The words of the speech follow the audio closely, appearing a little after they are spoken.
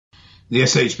The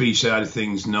SHB side of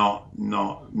things not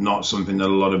something that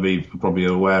a lot of people are probably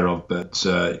aware of, but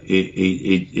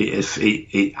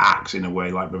it acts in a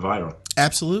way like Proviron.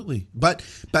 Absolutely, but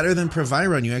better than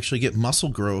Proviron, you actually get muscle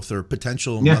growth or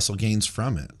potential muscle gains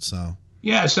from it. So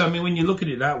yeah, so I mean, when you look at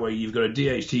it that way, you've got a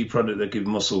DHT product that gives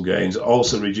muscle gains,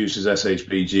 also reduces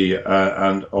SHBG,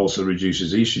 and also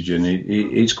reduces estrogen.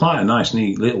 It's quite a nice,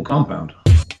 neat little compound.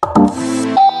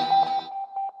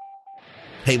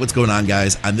 Hey, what's going on,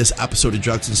 guys? On this episode of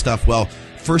Drugs and Stuff, well,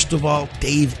 first of all,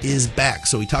 Dave is back.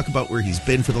 So we talk about where he's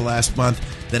been for the last month.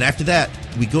 Then after that,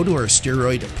 we go to our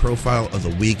steroid profile of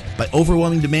the week. By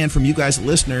overwhelming demand from you guys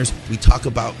listeners, we talk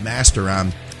about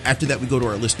Masteron. After that, we go to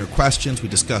our listener questions. We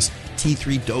discuss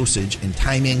T3 dosage and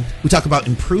timing. We talk about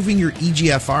improving your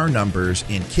EGFR numbers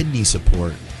and kidney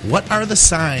support. What are the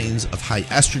signs of high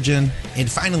estrogen? And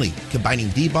finally, combining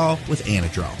Dbol with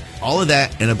anadrol. All of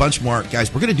that and a bunch more.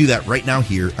 Guys, we're going to do that right now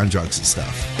here on Drugs and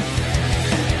Stuff.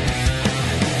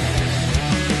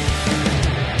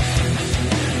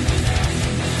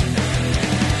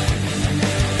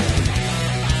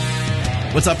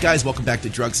 What's up, guys? Welcome back to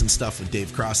Drugs and Stuff with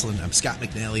Dave CROSLAND. I'm Scott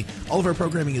McNally. All of our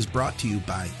programming is brought to you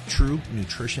by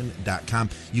TrueNutrition.com.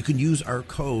 You can use our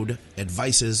code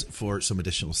ADVICES for some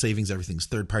additional savings. Everything's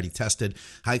third-party tested,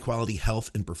 high-quality health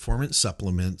and performance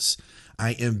supplements.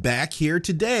 I am back here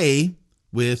today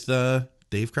with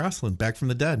Dave CROSLAND, back from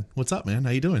the dead. What's up, man?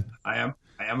 How you doing? I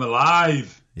am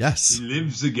alive. Yes. He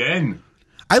lives again.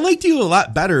 I liked you a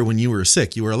lot better when you were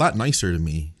sick. You were a lot nicer to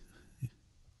me.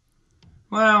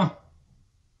 Well,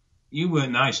 you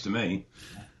weren't nice to me.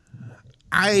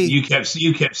 You kept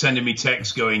sending me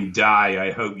texts going, "Die,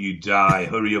 I hope you die.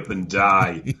 Hurry up and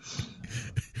die."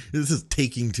 This is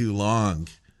taking too long.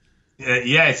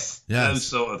 Yes, those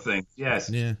sort of things.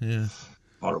 Yes. Yeah.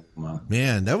 Horrible, man.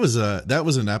 Man, that was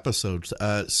an episode.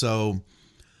 So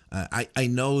I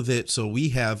know that. So we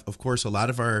have, of course, a lot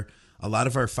of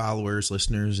our followers,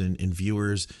 listeners, and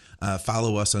viewers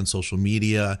follow us on social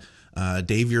media.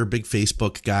 Dave, you're a big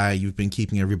Facebook guy. You've been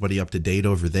keeping everybody up to date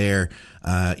over there.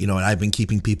 And I've been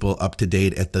keeping people up to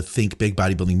date at the Think Big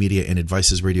Bodybuilding Media and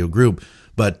Advices Radio Group.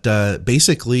 But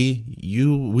basically,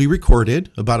 we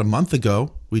recorded about a month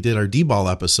ago. We did our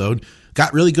Dbol episode.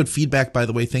 Got really good feedback, by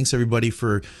the way. Thanks, everybody,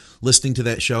 for listening to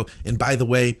that show. And by the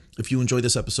way, if you enjoy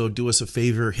this episode, do us a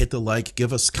favor, hit the like,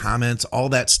 give us comments, all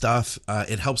that stuff.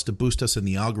 It helps to boost us in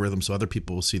the algorithm so other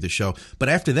people will see the show. But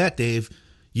after that, Dave,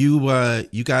 you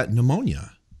got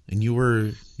pneumonia, and you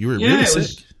were really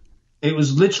sick. It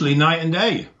was literally night and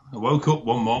day. I woke up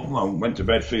one morning, I went to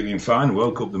bed feeling fine,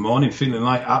 woke up the morning feeling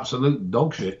like absolute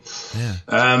dog shit.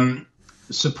 Yeah.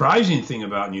 The surprising thing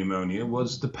about pneumonia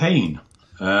was the pain.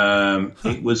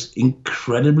 It was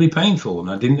incredibly painful, and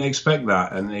I didn't expect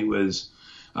that. And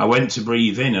I went to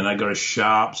breathe in, and I got a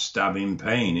sharp stabbing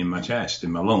pain in my chest,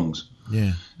 in my lungs.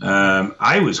 Yeah.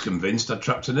 I was convinced I'd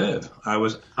trapped a nerve. I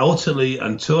was utterly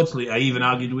and totally, I even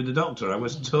argued with the doctor. I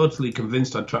was totally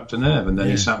convinced I'd trapped a nerve. And then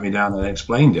he sat me down and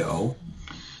explained it all.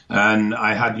 And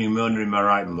I had pneumonia in my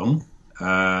right lung.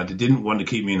 They didn't want to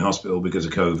keep me in hospital because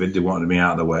of COVID. They wanted me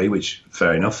out of the way, which,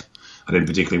 fair enough. I didn't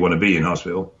particularly want to be in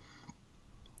hospital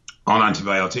on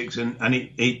antibiotics. And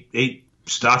it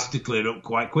started to clear up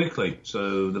quite quickly.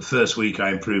 So the first week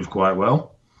I improved quite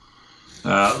well.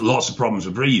 Lots of problems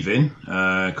with breathing.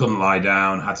 Couldn't lie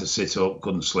down, had to sit up,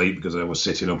 couldn't sleep because I was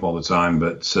sitting up all the time.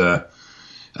 But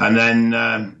and then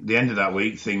the end of that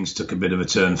week, things took a bit of a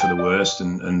turn for the worst,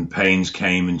 and pains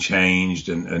came and changed,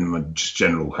 and my just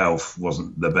general health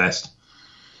wasn't the best.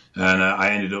 And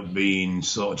I ended up being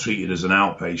sort of treated as an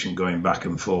outpatient, going back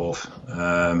and forth.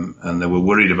 And they were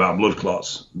worried about blood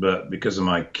clots, but because of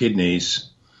my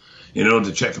kidneys, in order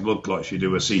to check for blood clots, you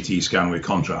do a CT scan with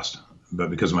contrast. But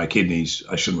because of my kidneys,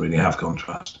 I shouldn't really have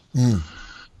contrast.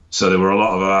 So there were a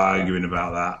lot of arguing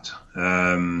about that.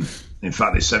 In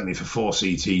fact, they sent me for 4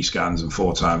 CT scans, and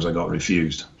 4 times I got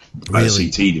refused by the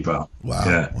CT department. Wow.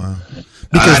 Yeah. Wow.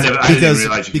 I didn't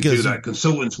realize you could do that.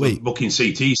 Consultants were booking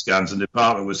CT scans, and the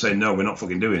department was saying, no, we're not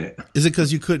fucking doing it. Is it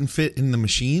because you couldn't fit in the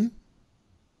machine?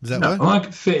 Is that why? No, I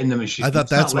could fit in the machine. I thought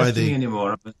that's why they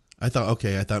anymore. I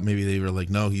thought maybe they were like,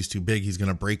 no, he's too big. He's going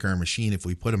to break our machine if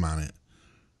we put him on it.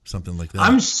 Something like that.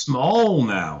 I'm small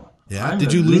now. Yeah.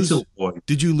 Did you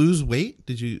lose weight?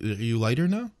 Are you lighter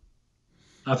now?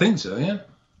 I think so. Yeah.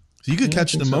 So you could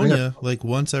catch pneumonia like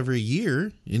once every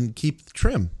year and keep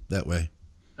trim that way.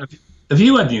 Have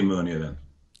you had pneumonia then?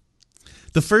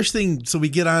 The first thing, so we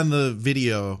get on the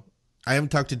video. I haven't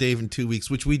talked to Dave in 2 weeks,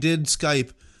 which we did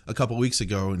Skype a couple weeks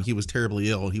ago, and he was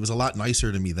terribly ill. He was a lot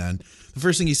nicer to me then. The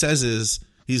first thing he says is,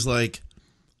 he's like,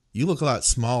 "You look a lot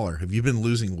smaller. Have you been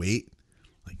losing weight?"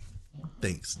 Like,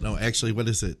 Thanks. No, actually, what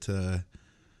is it?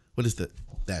 What is the?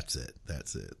 That's it.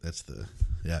 That's the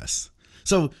yes.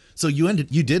 So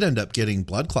you did end up getting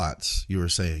blood clots. You were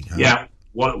saying, huh? Yeah,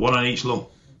 one on each lung.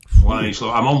 One on each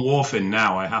lung. I'm on warfarin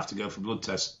now. I have to go for blood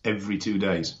tests every 2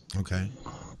 days. Okay.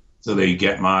 So they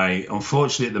get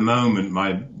unfortunately at the moment,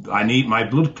 my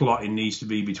blood clotting needs to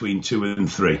be between 2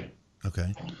 and 3.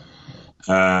 Okay.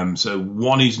 So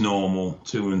 1 is normal,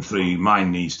 2 and 3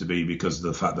 mine needs to be because of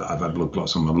the fact that I've had blood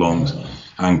clots on my lungs,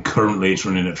 and currently it's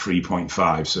running at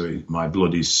 3.5. So my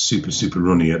blood is super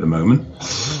runny at the moment.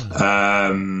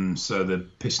 So they're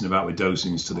pissing about with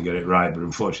dosings till they get it right, but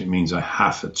unfortunately it means I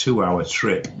have a 2-hour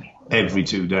trip every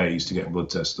 2 days to get blood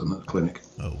tests done at the clinic.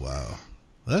 Oh wow,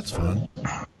 that's fun.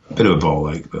 Bit of a ball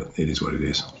ache, but it is what it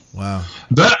is. Wow.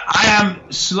 But I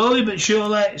am slowly but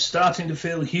surely starting to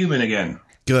feel human again.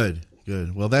 Good.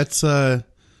 Well, that's better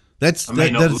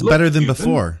than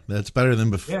before. That's better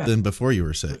than before you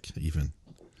were sick, even.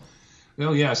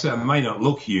 Well, yeah, so I may not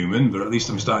look human, but at least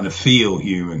I'm starting to feel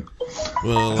human.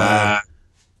 Well,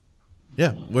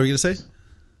 yeah. What were you gonna say?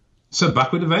 So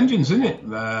back with a vengeance, isn't it?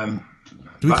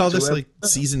 Do we call this like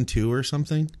season 2 or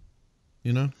something?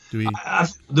 You know? Do we?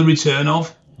 The return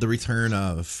of. The return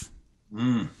of.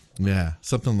 Yeah,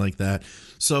 something like that.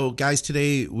 So, guys,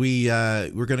 today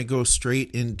we're going to go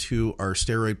straight into our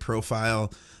steroid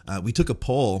profile. We took a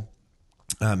poll.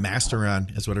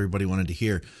 Masteron is what everybody wanted to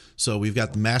hear. So we've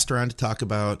got the Masteron to talk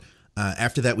about.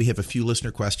 After that, we have a few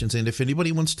listener questions. And if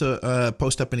anybody wants to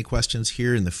post up any questions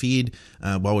here in the feed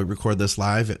while we record this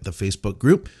live at the Facebook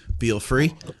group, feel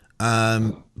free.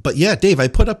 But yeah, Dave, I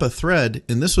put up a thread,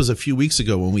 and this was a few weeks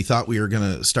ago when we thought we were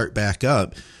going to start back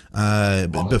up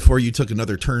before you took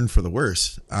another turn for the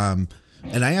worse.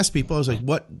 And I asked people, I was like,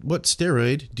 what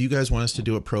steroid do you guys want us to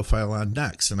do a profile on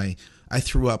next? And I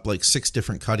threw up like 6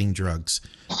 different cutting drugs,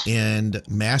 and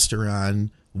Masteron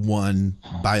won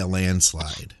by a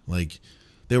landslide. Like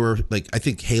they were like, I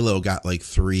think Halo got like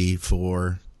 3,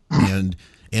 4, and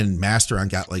Masteron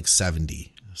got like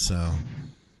 70. So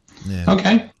yeah.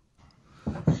 Okay.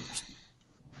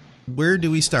 Where do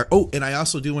we start? Oh, and I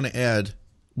also do want to add,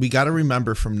 we got to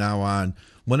remember from now on,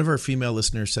 one of our female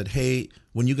listeners said, hey,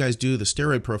 when you guys do the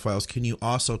steroid profiles, can you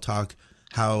also talk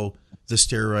how the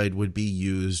steroid would be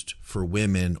used for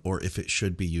women, or if it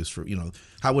should be used for,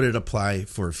 how would it apply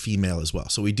for female as well?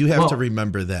 So we do have to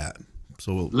remember that.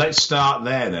 So let's start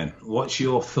there then. What's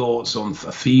your thoughts on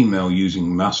a female using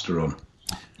Masteron?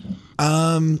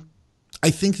 I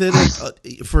think that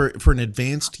for an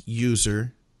advanced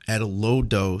user at a low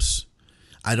dose,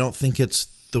 I don't think it's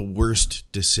the worst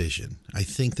decision. I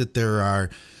think that there are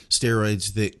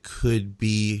steroids that could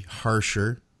be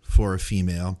harsher for a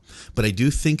female, but I do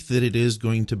think that it is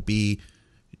going to be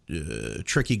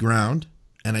tricky ground,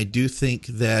 and I do think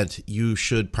that you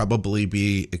should probably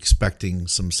be expecting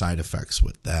some side effects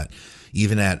with that,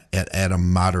 even at a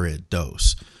moderate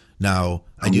dose. Now,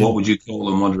 what would you call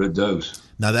a moderate dose?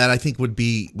 Now that I think would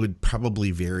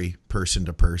probably vary person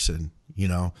to person,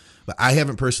 but I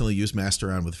haven't personally used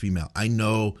Masteron with female. I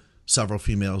know several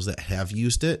females that have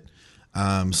used it.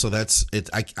 So that's it.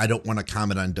 I don't want to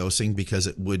comment on dosing because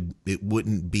it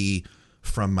wouldn't be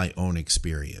from my own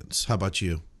experience. How about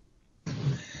you?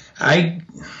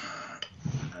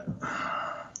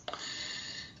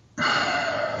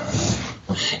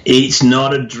 It's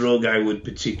not a drug I would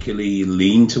particularly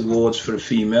lean towards for a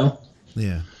female.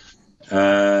 Yeah.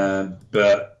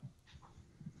 But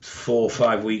 4 or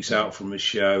 5 weeks out from a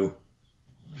show,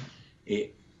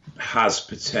 it has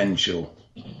potential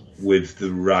with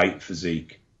the right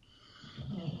physique.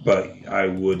 But I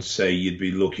would say you'd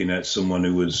be looking at someone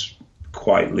who was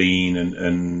quite lean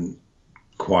and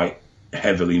quite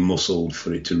heavily muscled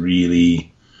for it to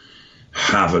really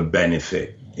have a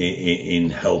benefit in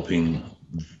helping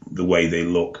the way they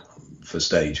look for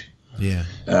stage. Yeah.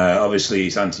 Obviously,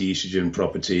 its anti-estrogen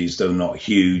properties, though not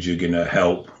huge, are going to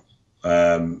help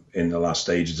in the last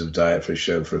stages of diet for a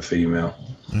show for a female.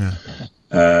 Yeah.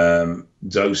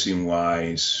 Dosing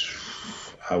wise,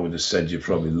 I would have said you're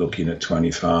probably looking at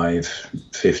 25,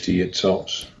 50 at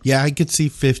tops. Yeah, I could see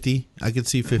 50.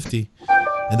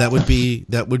 And that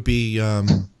would be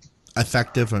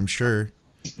effective, I'm sure.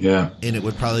 Yeah. And it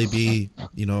would probably be,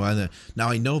 now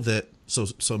I know that so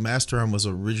Masteron was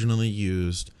originally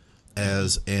used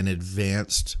as an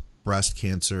advanced breast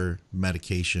cancer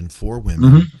medication for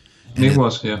women. Mm-hmm. And it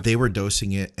was, yeah. They were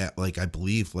dosing it at I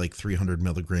believe 300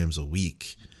 milligrams a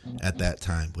week at that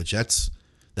time, which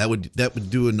that would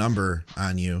do a number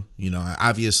on you.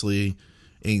 Obviously,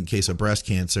 in case of breast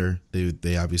cancer,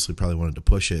 they obviously probably wanted to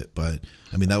push it, but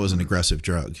I mean that was an aggressive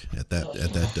drug at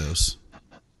that dose.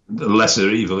 the lesser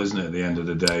evil, isn't it? At the end of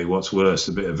the day, what's worse,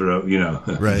 a bit of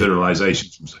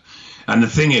virilization. And the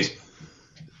thing is,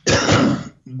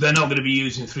 they're not going to be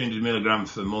using 300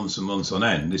 milligrams for months and months on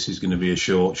end. This is going to be a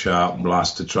short, sharp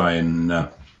blast to try and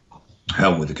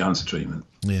help with the cancer treatment.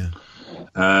 Yeah.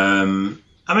 I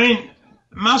mean,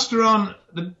 Masteron,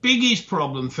 the biggest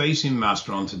problem facing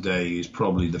Masteron today is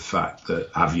probably the fact that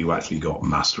have you actually got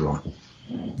Masteron?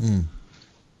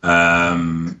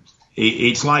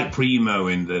 It's like primo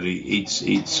in that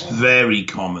it's very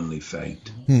commonly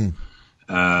faked.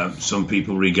 Some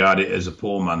people regard it as a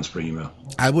poor man's primo.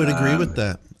 I would agree with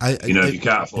that. If you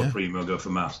can't afford primo, go for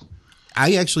Mast. I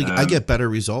get better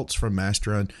results from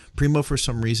Masteron. Primo, for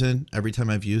some reason, every time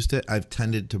I've used it, I've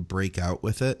tended to break out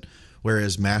with it,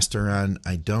 whereas Masteron,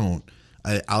 I don't.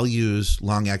 I'll use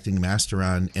long-acting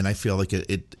Masteron, and I feel like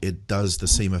it does the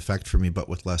same effect for me, but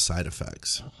with less side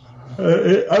effects.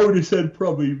 I would have said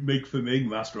probably mig for mig.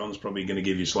 Masteron's probably going to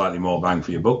give you slightly more bang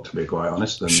for your buck, to be quite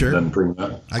honest, than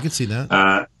Primo. I could see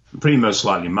that. Primo's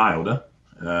slightly milder,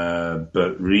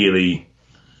 but really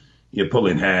you're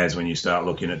pulling hairs when you start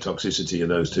looking at toxicity of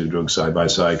those two drugs side by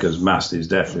side, because Mast is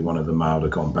definitely one of the milder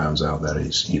compounds out there.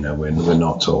 It's, we're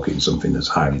not talking something that's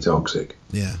highly toxic.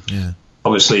 Yeah.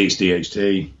 Obviously, it's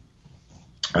DHT,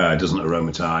 doesn't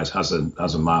aromatize, has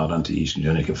a mild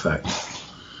anti-estrogenic effect.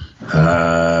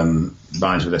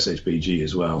 Binds with SHBG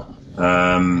as well.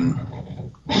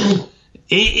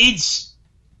 It's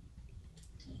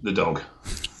the dog.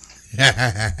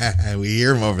 We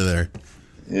hear him over there.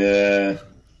 Yeah.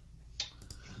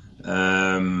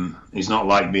 He's not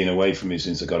liked being away from me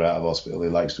since I got out of hospital. He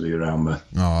likes to be around me.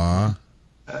 Aww.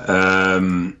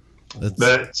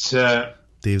 But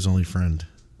Dave's only friend.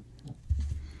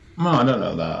 No, I don't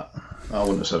know that. I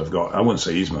wouldn't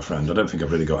say he's my friend. I don't think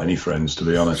I've really got any friends, to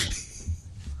be honest.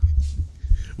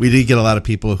 We did get a lot of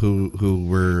people who you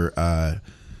were, I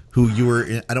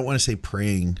don't want to say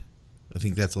praying. I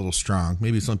think that's a little strong.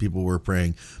 Maybe some people were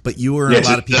praying, but you were in a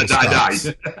lot of people's thoughts.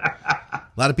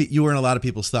 You were in a lot of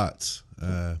people's thoughts,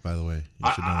 by the way.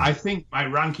 I think my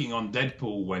ranking on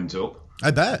Dbol went up.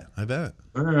 I bet.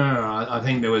 I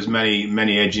think there was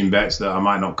many edging bets that I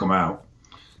might not come out.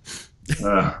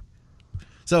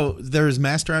 So there's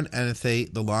Masteron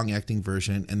Anathate, the long-acting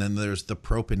version, and then there's the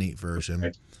propionate version.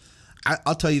 Okay.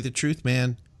 I'll tell you the truth,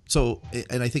 man. So,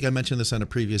 and I think I mentioned this on a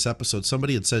previous episode.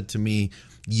 Somebody had said to me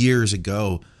years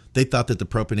ago they thought that the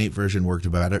propionate version worked a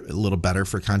little better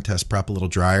for contest prep, a little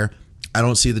drier. I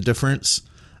don't see the difference.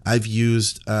 I've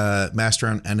used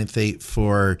Masteron Anathate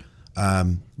for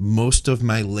most of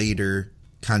my later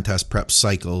contest prep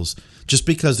cycles, just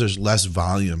because there's less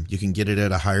volume. You can get it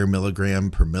at a higher milligram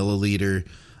per milliliter,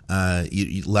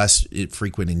 less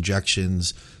frequent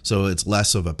injections, so it's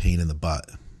less of a pain in the butt.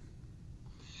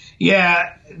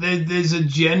 Yeah, there's a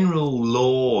general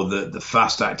law that the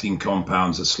fast-acting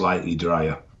compounds are slightly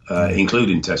drier,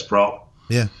 including test prop.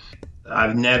 Yeah.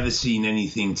 I've never seen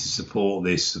anything to support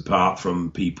this apart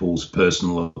from people's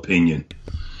personal opinion.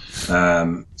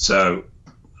 So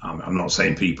I'm not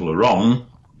saying people are wrong.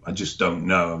 I just don't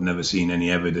know. I've never seen any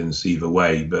evidence either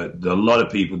way. But a lot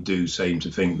of people do seem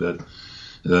to think that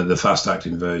the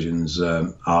fast-acting versions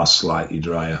are slightly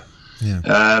drier.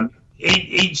 Yeah.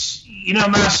 It's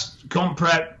Mast, comp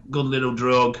prep, good little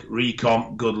drug.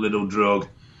 Recomp, good little drug.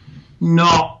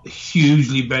 Not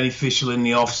hugely beneficial in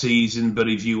the off season, but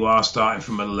if you are starting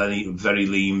from a very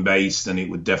lean base, then it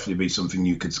would definitely be something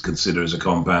you could consider as a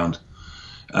compound.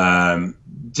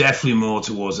 Definitely more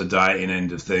towards the dieting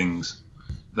end of things.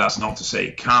 That's not to say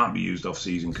it can't be used off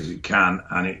season, because it can,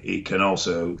 and it can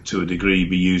also, to a degree,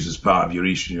 be used as part of your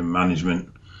estrogen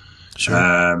management.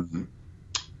 Sure.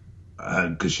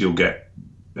 Because you'll get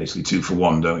basically 2 for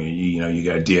 1, don't you? You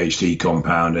get a DHT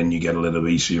compound and you get a little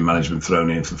estrogen management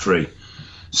thrown in for free.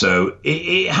 So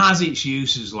it has its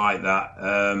uses like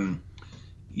that.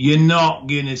 You're not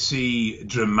going to see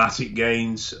dramatic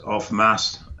gains off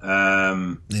Mast.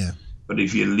 Yeah. But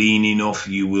if you're lean enough,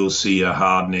 you will see a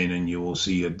hardening and you will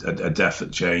see a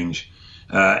definite change.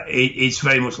 It's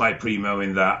very much like Primo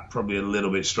in that, probably a little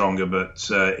bit stronger, but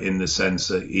in the sense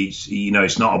that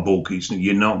it's not a bulk.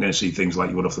 You're not going to see things like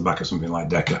you would off the back of something like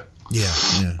Deca.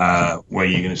 Yeah. Where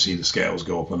you're going to see the scales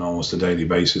go up on almost a daily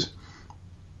basis.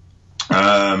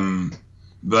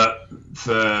 But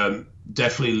for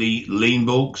definitely lean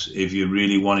bulks, if you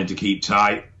really wanted to keep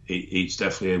tight, it's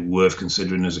definitely worth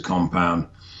considering as a compound.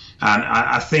 And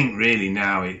I think really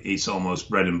now it's almost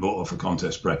bread and butter for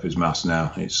contest prep is Mast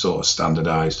now. It's sort of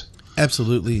standardized.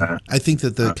 Absolutely. I think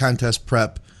that the contest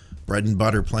prep bread and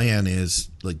butter plan is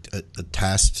like a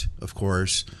test, of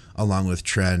course, along with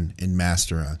Tren and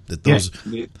Masteron.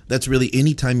 That's really,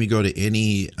 anytime you go to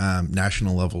any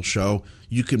national level show,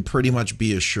 you can pretty much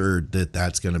be assured that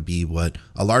that's going to be what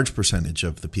a large percentage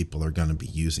of the people are going to be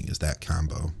using, is that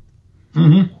combo.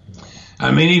 Mm-hmm.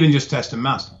 I mean, even just Test and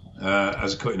Mast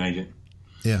as a cutting agent.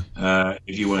 Yeah.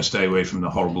 If you want to stay away from the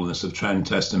horribleness of Tren,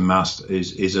 Test and Mast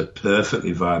is a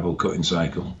perfectly viable cutting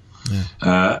cycle.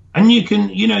 Yeah. And you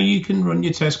can run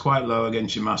your test quite low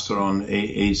against your Masteron.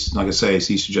 It's like I say, its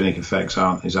estrogenic effects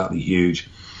aren't exactly huge,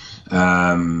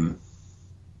 but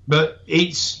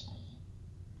it's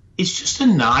just a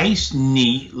nice,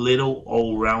 neat little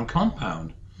all-round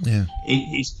compound. Yeah.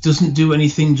 It doesn't do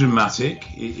anything dramatic.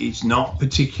 It's not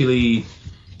particularly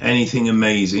anything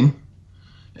amazing,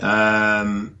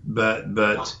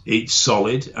 but it's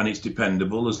solid and it's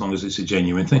dependable as long as it's a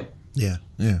genuine thing. Yeah.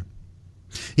 Yeah.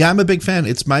 Yeah, I'm a big fan.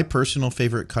 It's my personal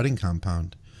favorite cutting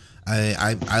compound.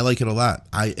 I like it a lot.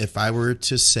 If I were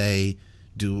to say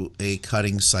do a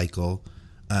cutting cycle,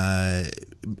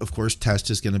 of course Test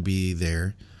is going to be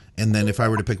there, and then if I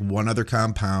were to pick one other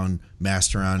compound,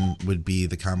 Masteron would be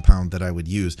the compound that I would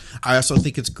use. I also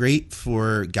think it's great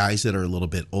for guys that are a little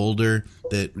bit older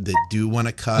that do want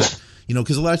to cut.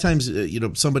 Because a lot of times,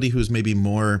 somebody who's maybe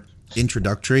more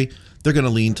introductory, they're going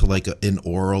to lean to like an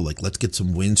oral, like let's get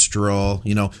some Winstrol,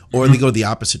 or they go the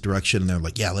opposite direction and they're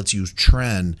like, yeah, let's use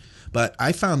Tren. But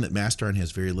I found that Masteron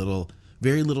has very little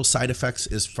side effects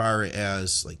as far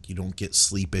as like you don't get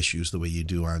sleep issues the way you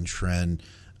do on Tren.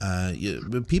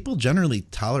 People generally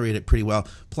tolerate it pretty well.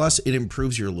 Plus, it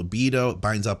improves your libido. It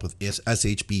binds up with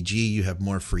SHBG. You have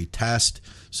more free test.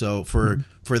 So for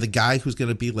the guy who's going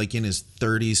to be like in his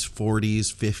 30s,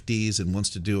 40s, 50s and wants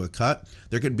to do a cut,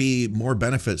 there could be more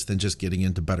benefits than just getting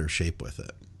into better shape with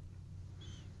it.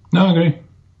 No, I agree.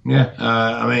 Yeah,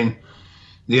 I mean,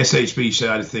 the SHB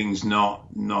side of things not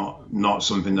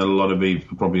something that a lot of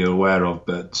people probably are aware of,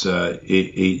 but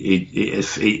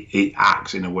it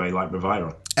acts in a way like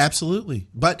Proviron. Absolutely,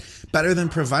 but better than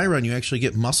Proviron, you actually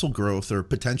get muscle growth or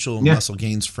potential muscle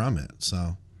gains from it.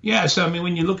 So I mean,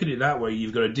 when you look at it that way,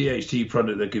 you've got a DHT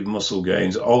product that gives muscle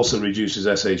gains, also reduces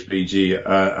SHBG,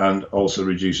 and also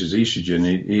reduces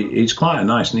estrogen. It's quite a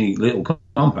nice, neat little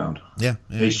compound. Yeah,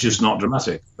 it's just not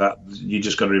dramatic. That you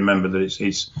just got to remember that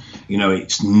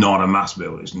it's not a mass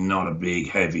builder. It's not a big,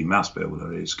 heavy mass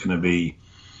builder. It's going to be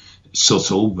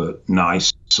subtle but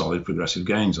nice, solid, progressive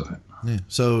gains, I think. Yeah.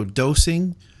 So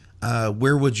dosing,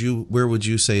 where would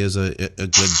you say is a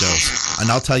good dose? And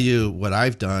I'll tell you what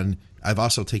I've done. I've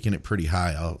also taken it pretty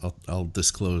high. I'll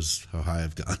disclose how high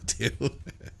I've gone to.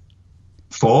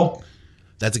 4.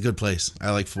 That's a good place. I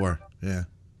like 4. Yeah.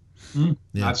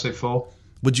 Yeah. I'd say 4.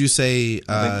 Would you say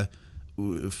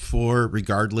 4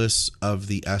 regardless of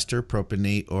the ester,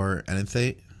 propionate or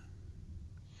enanthate?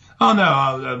 Oh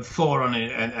no, 4 on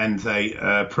it and enanthate,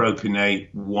 propionate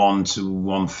 1 to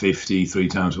 150 3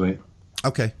 times weight.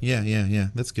 Okay. Yeah.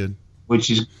 That's good.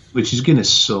 Which is going to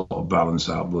sort of balance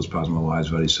out blood plasma wise,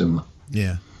 very similar.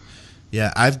 Yeah.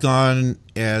 I've gone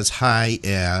as high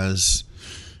as,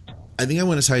 I think I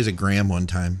went as high as a gram one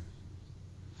time.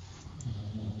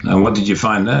 And what did you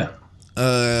find there?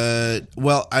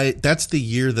 Well, that's the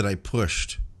year that I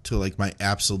pushed to like my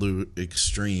absolute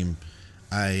extreme.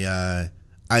 I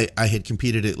had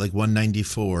competed at like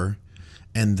 194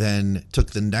 and then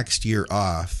took the next year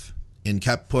off and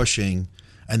kept pushing.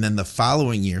 And then the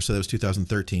following year, so that was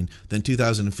 2013, then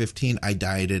 2015, I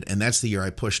dieted. And that's the year I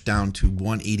pushed down to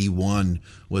 181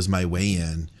 was my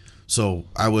weigh-in. So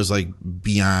I was like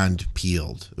beyond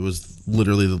peeled. It was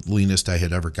literally the leanest I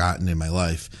had ever gotten in my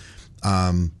life.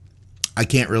 I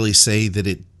can't really say that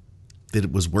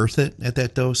it was worth it at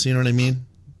that dose. You know what I mean?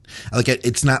 Like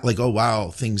it's not like, oh wow,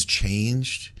 things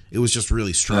changed. It was just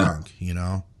really strong,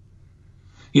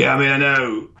 Yeah, I mean, I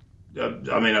know.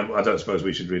 I don't suppose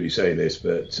we should really say this,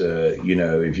 but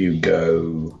if you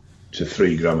go to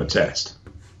 3 gram a test,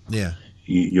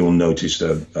 you'll notice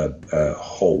a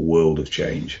whole world of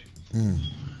change.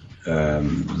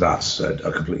 That's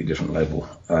a completely different level,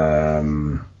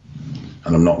 and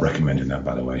I'm not recommending that,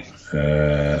 by the way.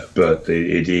 But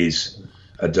it is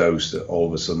a dose that all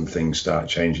of a sudden things start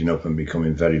changing up and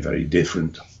becoming very, very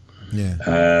different.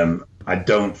 Yeah. I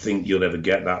don't think you'll ever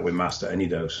get that with Mast at any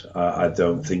dose. I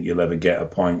don't think you'll ever get a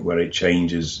point where it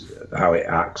changes how it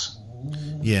acts.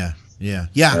 Yeah.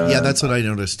 That's what I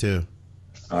noticed too.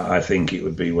 I think it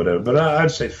would be whatever, but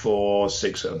I'd say 4,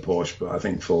 6 at a push. But I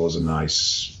think 4 is a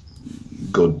nice,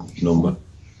 good number.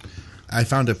 I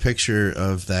found a picture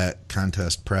of that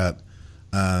contest prep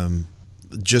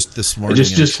just this morning.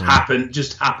 Just happened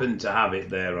to have it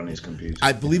there on his computer.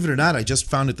 I believe it or not, I just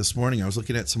found it this morning. I was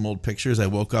looking at some old pictures. I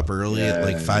woke up early at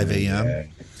like 5 a.m.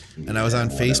 and I was on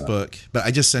Facebook, but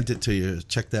I just sent it to you.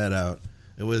 Check that out.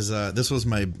 It was this was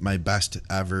my best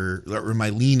ever, or my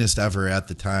leanest ever at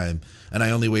the time, and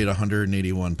I only weighed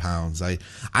 181 pounds. I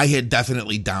had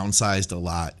definitely downsized a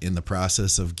lot in the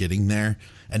process of getting there,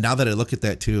 and now that I look at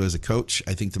that too as a coach,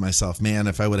 I think to myself, man,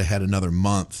 if I would have had another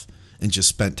month and just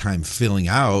spent time filling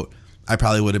out, I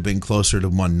probably would have been closer to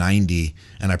 190,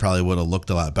 and I probably would have looked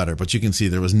a lot better. But you can see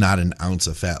there was not an ounce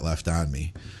of fat left on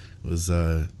me. It was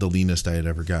the leanest I had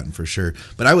ever gotten for sure.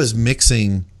 But I was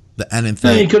mixing the N and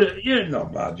no, you could have. You're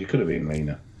not bad. You could have been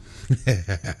leaner.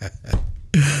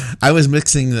 I was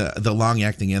mixing the long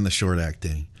acting and the short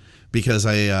acting because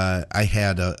I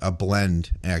had a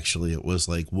blend. Actually, it was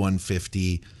like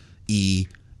 150 E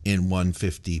in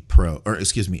 150 Pro, or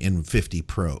excuse me, in 50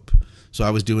 Prop. So I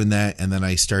was doing that, and then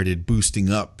I started boosting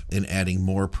up and adding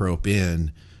more Prop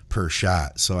in per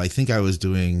shot. So I think I was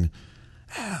doing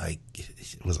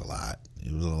it was a lot.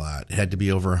 It was a lot. It had to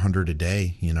be over 100 a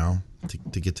day, you know,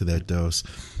 to get to that dose.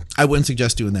 I wouldn't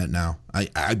suggest doing that now.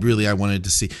 I wanted to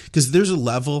see, because there's a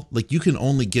level, like you can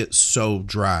only get so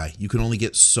dry. You can only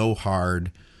get so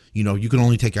hard. You know, you can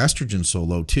only take estrogen so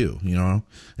low too, you know.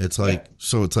 It's like,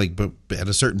 so it's like, but at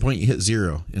a certain point you hit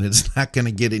zero, and it's not going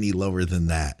to get any lower than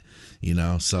that, you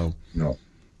know. So no.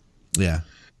 Yeah.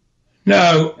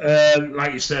 No,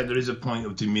 like you said, there is a point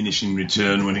of diminishing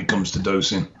return when it comes to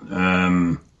dosing.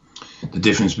 The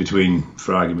difference between,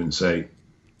 for argument's sake,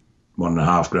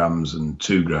 1.5 grams and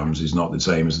 2 grams is not the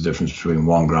same as the difference between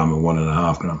 1 gram and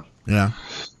 1.5 grams. Yeah.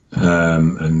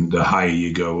 And the higher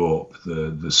you go up,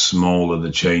 the smaller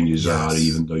the changes are,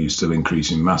 even though you're still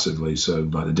increasing massively. So,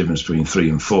 like the difference between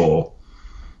 3 and 4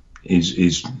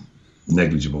 is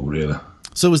negligible, really.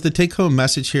 So is the take-home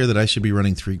message here that I should be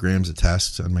running 3 grams of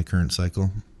tests on my current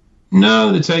cycle?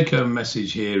 No, the take-home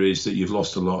message here is that you've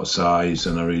lost a lot of size,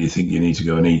 and I really think you need to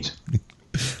go and eat.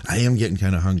 I am getting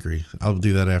kind of hungry. I'll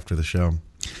do that after the show.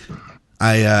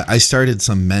 I started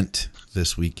some MENT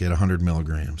this week at 100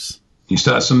 milligrams. You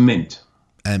start some mint?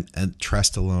 And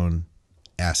trestolone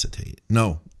acetate.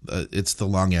 No, it's the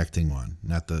long-acting one,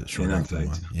 not the short-acting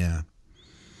one. Yeah.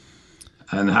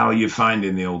 And how are you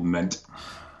finding the old MENT?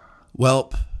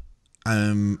 Well,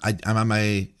 I'm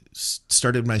on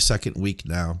started my second week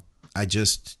now. I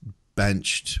just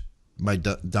benched my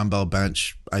dumbbell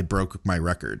bench. I broke my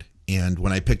record. And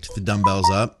when I picked the dumbbells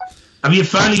up. Have you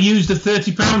finally used the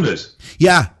 30-pounders?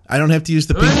 Yeah, I don't have to use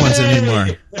the pink ones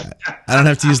anymore. I don't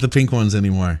have to use the pink ones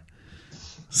anymore.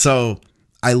 So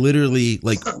I literally,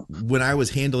 like, when I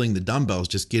was handling the dumbbells,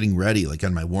 just getting ready, like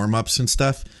on my warm-ups and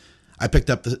stuff, I picked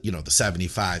up the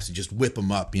 75s and just whip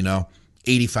them up,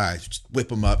 85s, just whip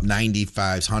them up,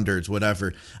 95s, 100s,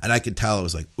 whatever. And I could tell I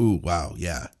was like, ooh, wow,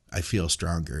 yeah, I feel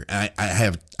stronger. And I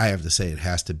have to say it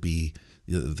has to be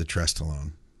the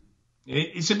trestolone.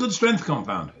 It's a good strength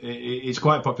compound. It's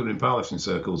quite popular in powerlifting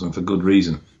circles, and for good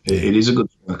reason. It is a good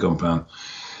strength compound.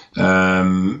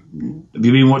 Have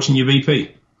you been watching your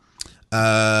BP?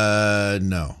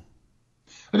 No.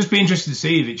 I'd just be interested to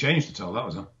see if it changed at all. That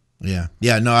was all. Yeah.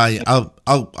 No,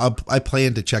 I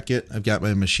plan to check it. I've got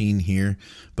my machine here,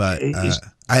 but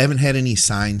I haven't had any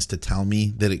signs to tell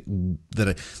me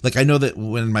that I know that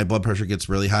when my blood pressure gets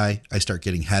really high, I start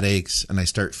getting headaches and I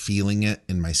start feeling it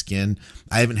in my skin.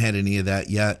 I haven't had any of that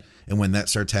yet. And when that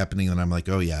starts happening, then I'm like,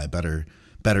 oh yeah, I better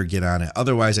get on it.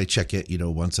 Otherwise I check it,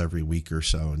 once every week or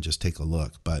so and just take a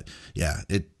look. But yeah,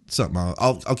 it's something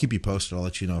I'll keep you posted. I'll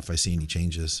let you know if I see any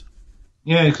changes.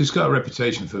 Yeah, because it's got a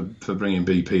reputation for bringing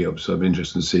BP up, so I'm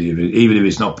interested to see if even if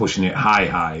it's not pushing it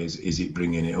high, is it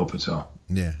bringing it up at all?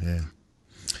 Yeah.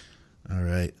 All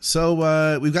right.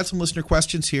 So we've got some listener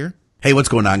questions here. Hey, what's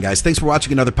going on, guys? Thanks for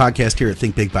watching another podcast here at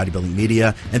Think Big Bodybuilding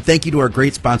Media. And thank you to our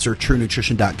great sponsor,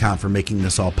 TrueNutrition.com, for making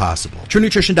this all possible.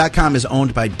 TrueNutrition.com is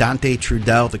owned by Dante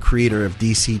Trudell, the creator of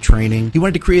DC Training. He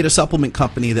wanted to create a supplement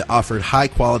company that offered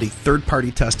high-quality,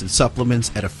 third-party tested supplements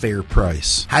at a fair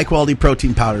price. High-quality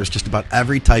protein powders, just about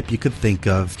every type you could think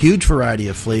of. Huge variety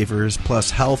of flavors, plus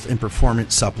health and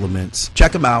performance supplements.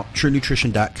 Check them out,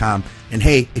 TrueNutrition.com. And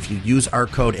hey, if you use our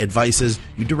code ADVICES,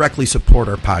 you directly support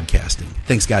our podcasting.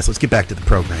 Thanks, guys. Let's get back to the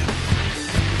program.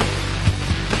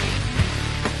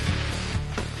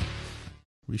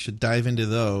 We should dive into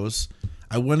those.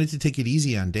 I wanted to take it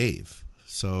easy on Dave.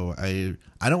 So I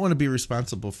don't want to be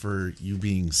responsible for you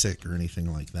being sick or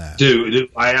anything like that. Dude,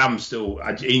 I am still,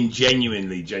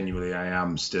 genuinely, I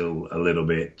am still a little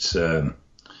bit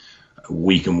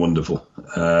weak and wonderful.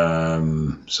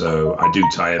 So I do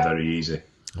tire very easy.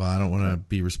 Well, I don't want to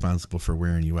be responsible for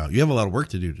wearing you out. You have a lot of work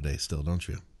to do today still, don't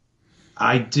you?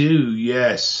 I do,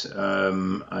 yes.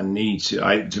 I need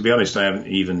to. To be honest, I haven't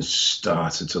even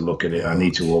started to look at it. I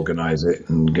need to organise it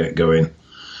and get going.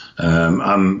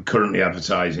 I'm currently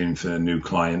advertising for new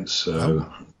clients,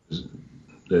 so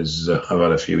I've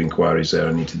had a few inquiries there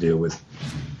I need to deal with.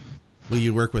 Will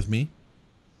you work with me?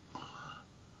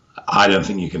 I don't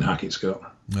think you can hack it, Scott.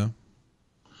 No.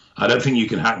 I don't think you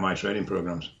can hack my training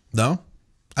programs. No?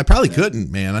 I probably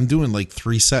couldn't, man. I'm doing like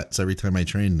 3 sets every time I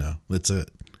train now. That's it.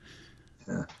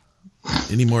 Yeah.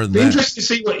 Any more than be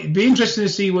that? Be interesting to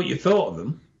see what you thought of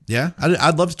them. Yeah,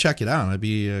 I'd love to check it out. I'd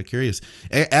be curious.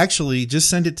 Actually, just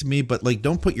send it to me, but like,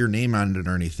 don't put your name on it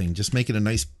or anything. Just make it a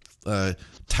nice,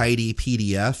 tidy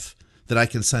PDF that I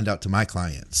can send out to my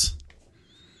clients,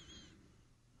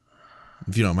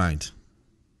 if you don't mind.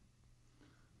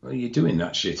 Well, you're doing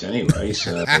that shit anyway.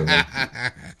 So.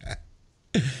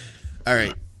 All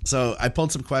right. So I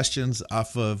pulled some questions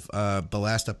off of the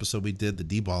last episode we did, the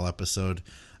Dbol episode.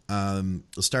 We'll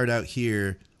start out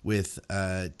here with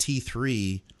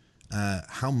T3.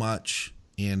 How much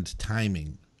and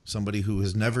timing? Somebody who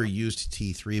has never used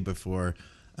T3 before,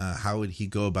 how would he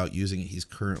go about using it? He's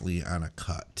currently on a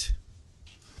cut.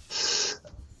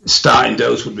 Starting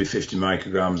dose would be 50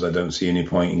 micrograms. I don't see any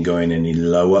point in going any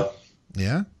lower.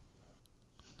 Yeah.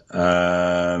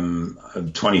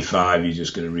 25, you're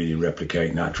just going to really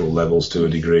replicate natural levels to a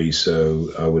degree.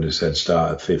 So I would have said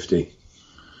start at 50.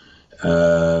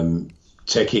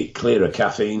 Take it clear of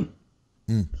caffeine,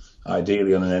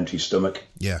 ideally on an empty stomach.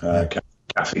 Yeah.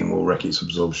 Caffeine will wreck its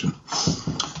absorption.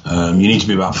 You need to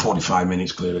be about 45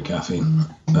 minutes clear of caffeine.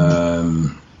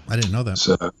 I didn't know that.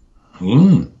 So,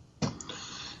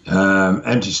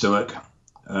 empty stomach.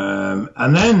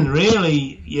 And then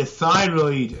really your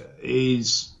thyroid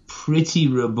is pretty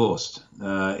robust.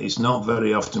 It's not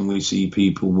very often we see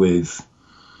people with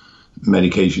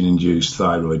medication-induced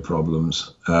thyroid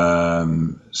problems.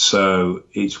 So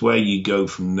it's where you go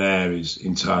from there is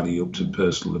entirely up to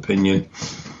personal opinion.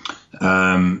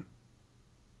 I've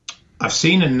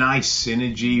seen a nice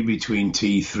synergy between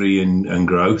T3 and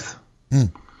growth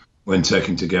when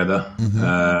taken together.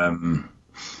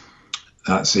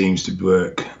 That seems to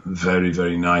work very,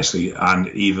 very nicely, and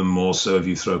even more so if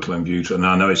you throw clenbuterol.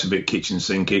 Now, I know it's a bit kitchen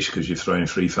sinkish because you're throwing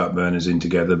 3 fat burners in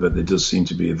together, but there does seem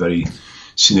to be a very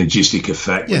synergistic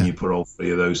effect when you put all 3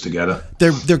 of those together.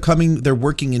 They're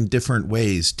working in different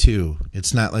ways too.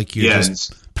 It's not like you're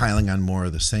just piling on more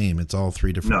of the same. It's all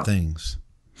 3 different things.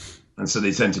 And so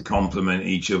they tend to complement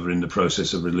each other in the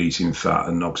process of releasing fat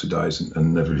and oxidizing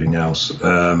and everything else.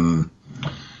 The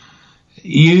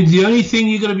only thing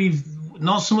you're going to be,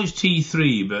 not so much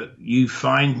T3, but you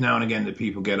find now and again that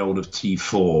people get hold of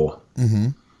T4.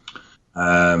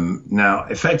 Now,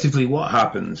 effectively what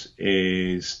happens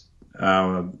is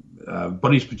our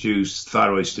bodies produce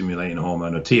thyroid stimulating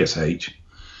hormone, or TSH.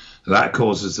 That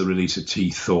causes the release of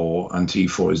T4, and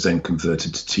T4 is then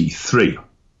converted to T3,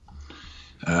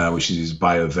 which is its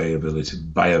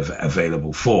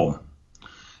bioavailable form.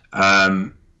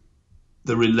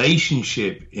 The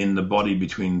relationship in the body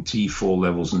between T4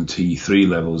 levels and T3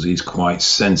 levels is quite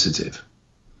sensitive.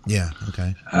 Yeah,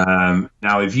 okay.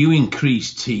 Now, if you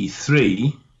increase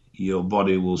T3, your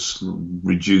body will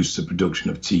reduce the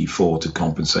production of T4 to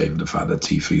compensate for the fact that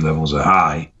T3 levels are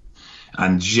high.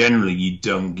 And generally, you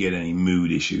don't get any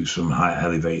mood issues from high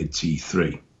elevated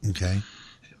T3. Okay.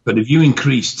 But if you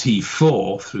increase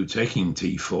T4 through taking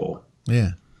T4,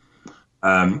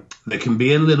 there can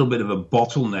be a little bit of a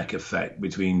bottleneck effect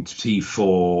between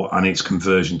T4 and its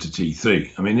conversion to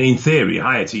T3. I mean, in theory,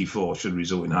 higher T4 should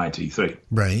result in higher T3.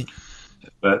 Right.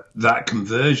 But that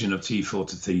conversion of T4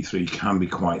 to T3 can be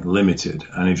quite limited.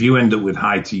 And if you end up with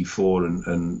high T4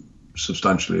 and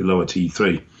substantially lower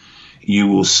T3, you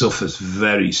will suffer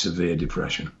very severe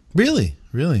depression. Really?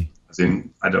 Really? As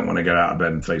in, I don't want to get out of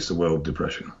bed and face the world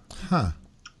depression. Huh.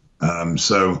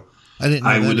 So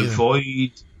I would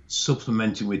avoid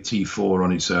supplementing with T4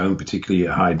 on its own, particularly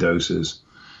at high doses,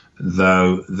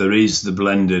 though there is the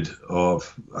blended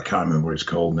of, I can't remember what it's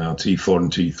called now, T4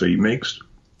 and T3 mixed.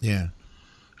 Yeah.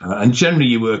 And generally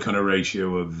you work on a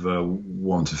ratio of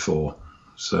 1 to 4.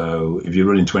 So if you're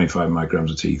running 25 micrograms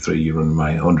of T3, you run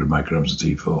 100 micrograms of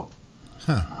T4.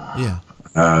 Huh. Yeah.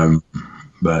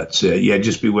 But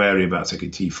just be wary about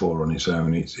taking T4 on its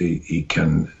own. It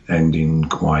can end in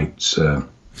quite an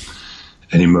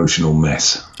emotional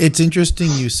mess. It's interesting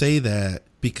you say that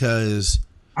because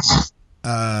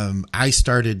I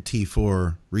started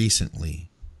T4 recently.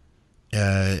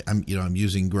 I'm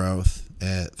using growth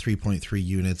at 3.3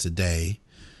 units a day,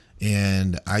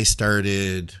 and I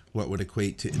started what would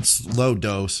equate to, it's low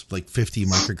dose, like 50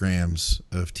 micrograms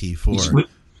of T4. Well,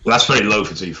 that's very low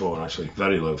for T4, actually.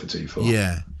 Very low for T4.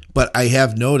 Yeah, but I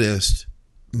have noticed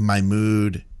my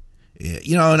mood,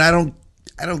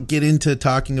 and don't get into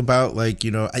talking about like,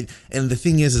 and the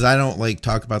thing is I don't like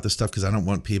talk about this stuff because I don't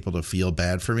want people to feel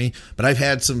bad for me, but I've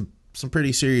had some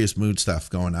pretty serious mood stuff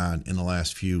going on in the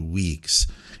last few weeks,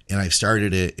 and I've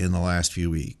started it in the last few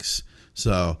weeks.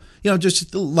 So,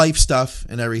 just the life stuff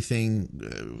and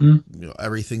everything,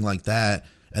 everything like that.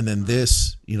 And then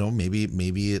this,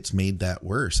 maybe it's made that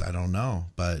worse. I don't know,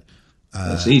 but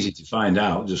it's easy to find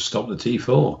out. Just stop the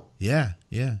T4. Yeah.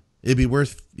 It'd be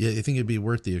worth. Yeah, I think it'd be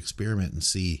worth the experiment and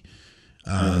see.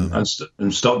 And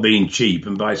stop being cheap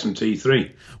and buy some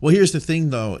T3. Well, here's the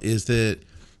thing, though, is that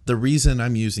the reason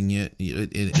I'm using it,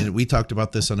 and we talked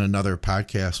about this on another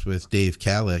podcast with Dave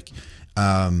Kalick,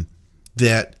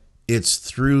 that it's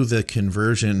through the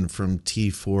conversion from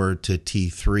T4 to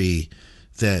T3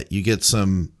 that you get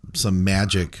some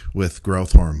magic with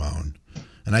growth hormone.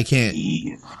 And I can't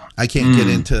get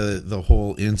into the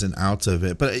whole ins and outs of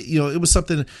it, but it was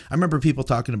something I remember people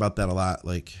talking about that a lot,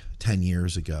 like 10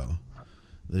 years ago.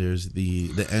 There's the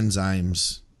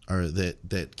enzymes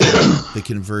that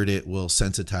convert it will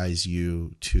sensitize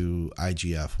you to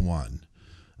IGF-1,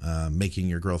 making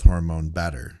your growth hormone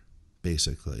better,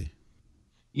 basically.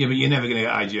 Yeah, but you're never going to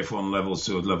get IGF-1 levels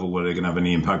to a level where they're going to have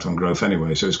any impact on growth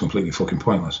anyway, so it's completely fucking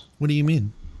pointless. What do you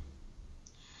mean?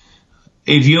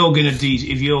 If you're going to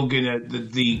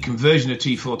the conversion of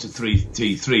T4 to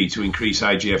T3 to increase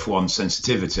IGF-1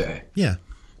 sensitivity, yeah,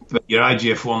 but your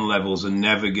IGF-1 levels are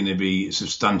never going to be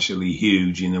substantially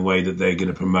huge in the way that they're going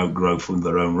to promote growth from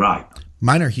their own right.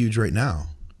 Mine are huge right now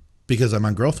because I'm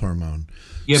on growth hormone.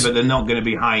 Yeah, but they're not going to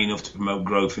be high enough to promote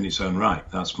growth in its own right.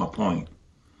 That's my point.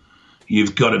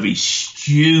 You've got to be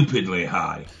stupidly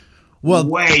high,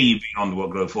 way beyond what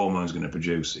growth hormone is going to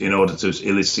produce in order to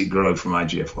elicit growth from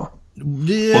IGF-1.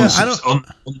 Yeah,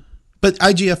 but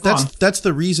that's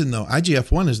the reason, though.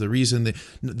 IGF-1 is the reason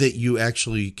that you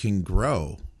actually can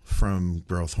grow from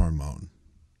growth hormone.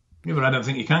 Yeah, but I don't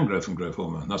think you can grow from growth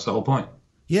hormone. That's the whole point.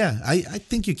 Yeah, I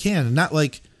think you can. Not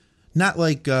like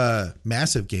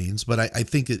massive gains, but I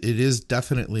think it is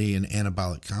definitely an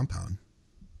anabolic compound.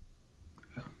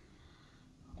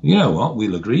 You know what?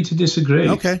 We'll agree to disagree.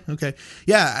 Okay.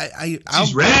 Yeah,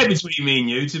 it's rare between me and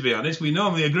you, to be honest. We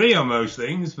normally agree on most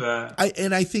things, but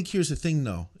I think here's the thing,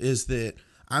 though, is that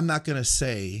I'm not going to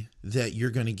say that you're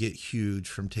going to get huge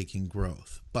from taking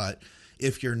growth, but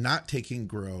if you're not taking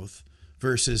growth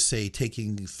versus, say,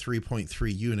 taking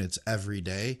 3.3 units every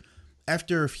day,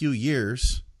 after a few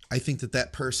years, I think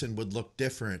that person would look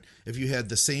different. If you had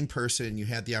the same person, you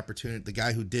had the opportunity, the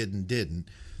guy who did and didn't,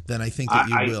 then I think that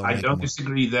you will. I don't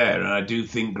disagree there, and I do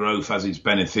think growth has its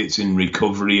benefits in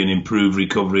recovery and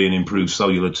improved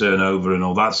cellular turnover and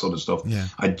all that sort of stuff. Yeah.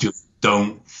 I just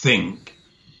don't think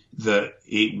that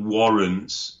it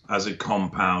warrants as a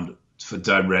compound for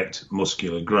direct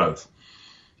muscular growth.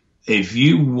 If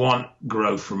you want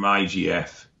growth from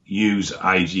IGF, use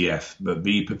IGF, but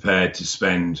be prepared to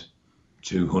spend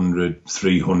 200,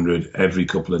 300 every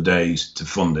couple of days to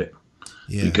fund it.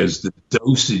 Yeah. Because the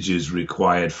dosages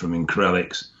required from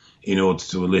Increlix in order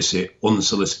to elicit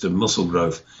unsolicited muscle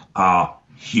growth are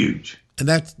huge. And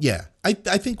that's, I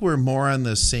think we're more on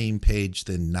the same page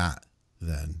than not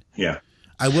then. Yeah.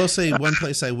 I will say one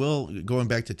place going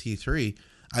back to T3,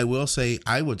 I will say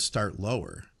I would start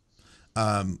lower.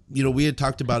 We had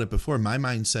talked about it before. My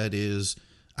mindset is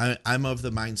I'm of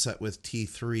the mindset with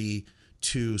T3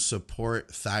 to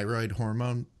support thyroid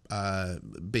hormone,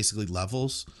 basically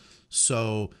levels.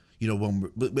 So,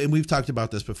 and we've talked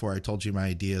about this before. I told you my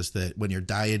idea is that when you're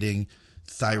dieting,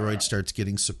 thyroid starts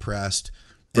getting suppressed.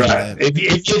 Right.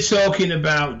 If you're talking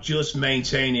about just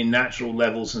maintaining natural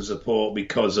levels and support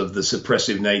because of the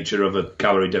suppressive nature of a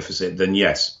calorie deficit, then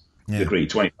yes, I agree.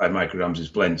 25 micrograms is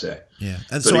plenty. Yeah.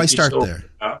 And so I start there.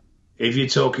 If you're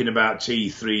talking about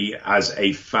T3 as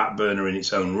a fat burner in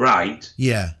its own right,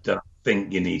 then I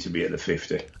think you need to be at the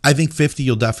 50. I think 50,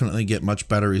 you'll definitely get much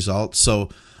better results. So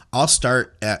I'll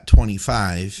start at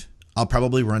 25. I'll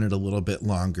probably run it a little bit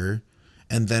longer.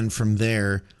 And then from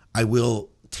there, I will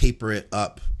taper it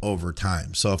up over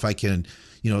time. So if I can,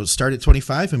 start at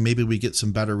 25 and maybe we get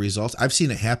some better results. I've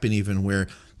seen it happen even where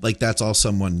like that's all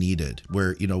someone needed,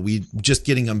 where, we just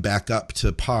getting them back up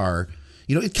to par.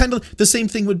 It kind of the same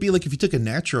thing would be like if you took a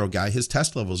natural guy, his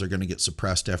test levels are going to get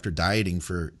suppressed after dieting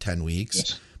for 10 weeks.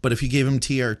 Yes. But if you gave him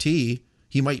TRT,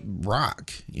 he might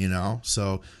rock,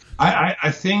 So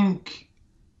I think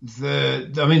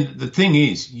the thing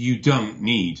is you don't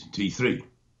need T3.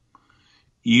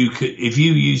 You could, if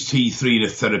you use T3 at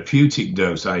a therapeutic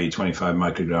dose, i.e. 25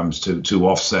 micrograms to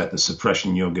offset the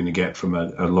suppression you're going to get from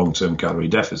a long-term calorie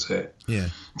deficit,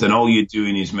 then all you're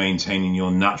doing is maintaining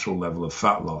your natural level of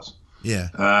fat loss. Yeah.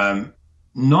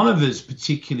 none of us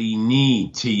particularly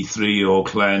need T3 or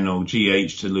Clen or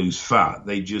GH to lose fat.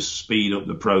 They just speed up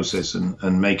the process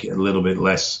and make it a little bit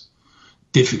less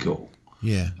difficult.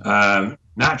 Yeah.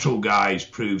 Natural guys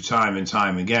prove time and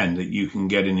time again that you can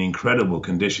get in incredible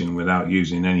condition without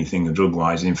using anything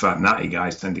drug-wise. In fact, natty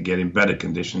guys tend to get in better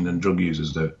condition than drug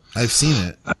users do. I've seen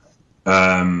it.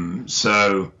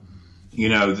 So, you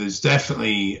know, there's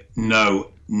definitely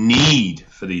no need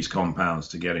for these compounds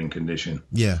to get in condition.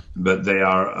 Yeah. But they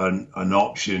are an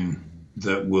option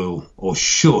that will or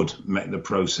should make the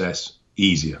process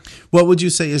easier. What would you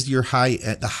say is your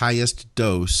the highest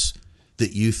dose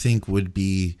that you think would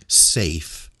be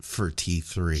safe for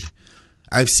T3?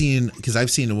 I've seen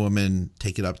a woman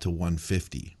take it up to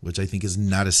 150, which I think is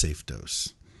not a safe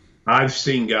dose. I've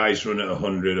seen guys run at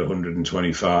 100,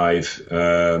 125,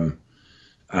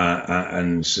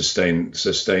 and sustain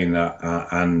that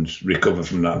and recover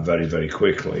from that very, very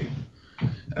quickly.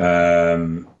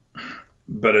 But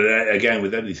again,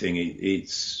 with everything,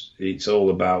 it's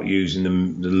all about using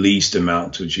the least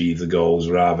amount to achieve the goals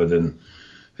rather than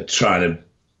trying to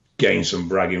gain some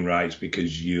bragging rights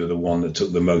because you're the one that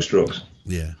took the most drugs.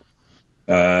 Yeah.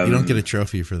 You don't get a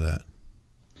trophy for that.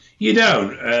 You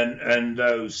don't. And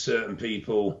those certain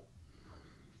people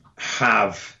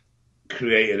have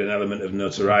created an element of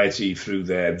notoriety through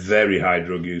their very high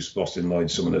drug use. Boston Lloyd,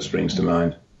 someone that springs to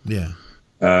mind. Yeah.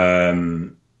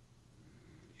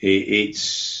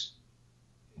 It's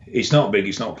not big,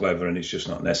 it's not clever, and it's just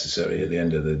not necessary at the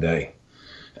end of the day.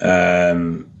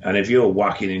 And if you're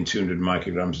whacking in 200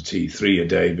 micrograms of T3 a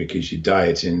day because you're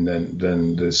dieting,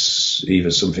 then there's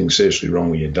either something seriously wrong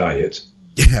with your diet,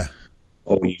 yeah,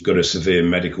 or you've got a severe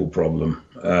medical problem,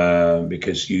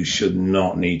 because you should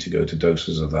not need to go to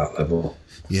doses of that level.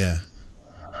 Yeah.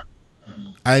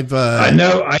 I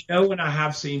know when I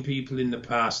have seen people in the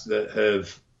past that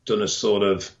have done a sort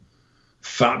of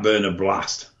fat burner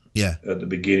blast. Yeah. At the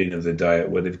beginning of the diet,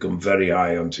 where they've gone very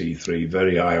high on T3,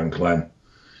 very high on Clen,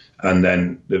 and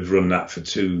then they've run that for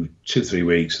 2-3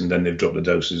 weeks, and then they've dropped the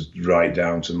doses right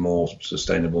down to more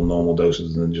sustainable, normal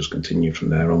doses, and then just continue from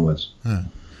there onwards.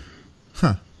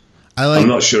 Huh. I'm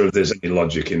not sure if there's any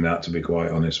logic in that, to be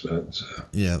quite honest, but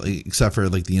yeah, except for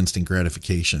like the instant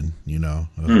gratification, you know.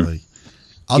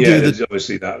 There's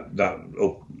obviously that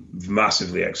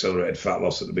massively accelerated fat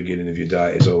loss at the beginning of your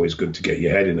diet is always good to get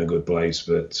your head in a good place,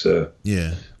 but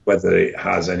whether it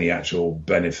has any actual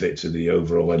benefit to the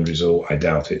overall end result, I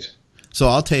doubt it. So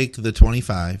I'll take the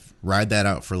 25, ride that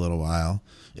out for a little while,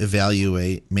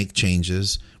 evaluate, make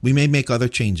changes. We may make other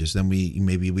changes. Then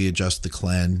maybe we adjust the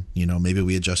Clen, you know, maybe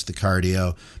we adjust the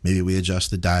cardio, maybe we adjust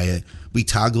the diet. We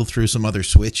toggle through some other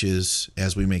switches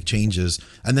as we make changes,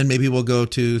 and then maybe we'll go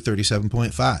to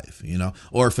 37.5, you know,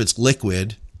 or if it's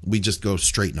liquid, we just go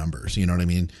straight numbers. You know what I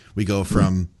mean? We go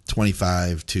from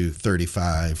 25 to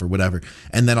 35 or whatever,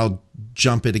 and then I'll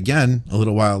jump it again a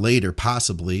little while later,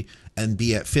 possibly, and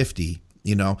be at 50.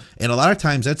 You know, and a lot of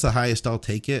times that's the highest I'll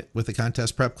take it with a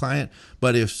contest prep client.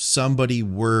 But if somebody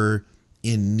were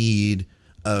in need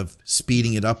of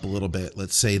speeding it up a little bit,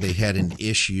 let's say they had an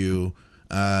issue,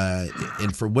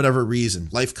 and for whatever reason,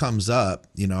 life comes up,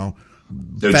 you know,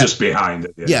 they're just behind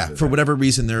it. Yeah, for whatever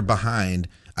reason they're behind,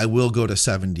 I will go to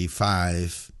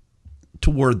 75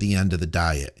 toward the end of the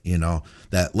diet, you know,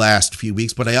 that last few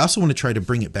weeks. But I also want to try to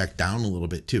bring it back down a little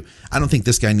bit too. I don't think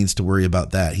this guy needs to worry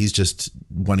about that. He's just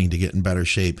wanting to get in better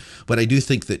shape. But I do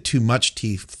think that too much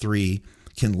T3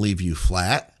 can leave you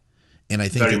flat. And I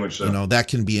think that, you know, that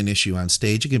can be an issue on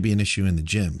stage. It can be an issue in the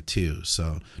gym too.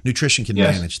 So nutrition can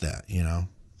manage that, you know.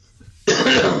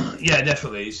 Yeah,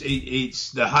 definitely.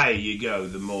 It's the higher you go,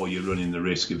 the more you're running the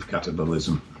risk of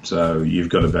catabolism. So you've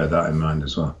got to bear that in mind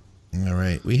as well. All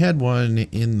right. We had one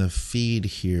in the feed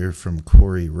here from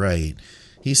Corey Wright.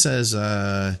 He says,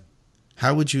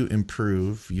 how would you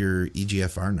improve your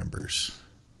EGFR numbers?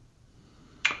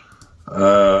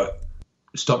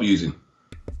 Stop using.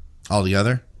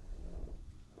 Altogether?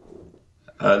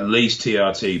 At least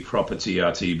TRT, proper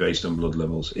TRT based on blood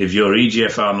levels. If your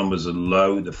EGFR numbers are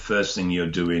low, the first thing you're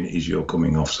doing is you're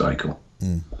coming off cycle.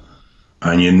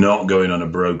 And you're not going on a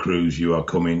bro cruise. You are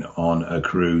coming on a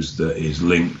cruise that is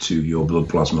linked to your blood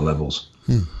plasma levels.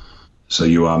 So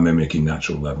you are mimicking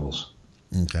natural levels.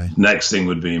 Okay. Next thing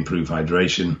would be improve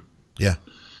hydration. Yeah.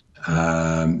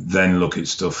 Then look at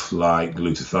stuff like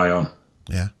glutathione.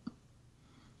 Yeah.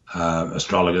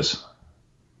 Astragalus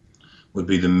would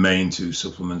be the main two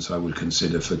supplements I would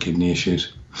consider for kidney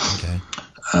issues. Okay.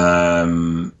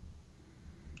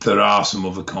 There are some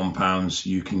other compounds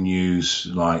you can use,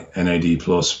 like NAD+,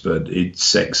 but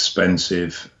it's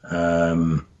expensive.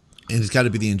 And it's got to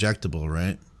be the injectable,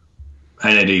 right?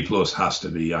 NAD+ has to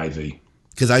be IV.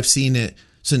 because I've seen it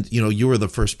since, you were the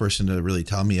first person to really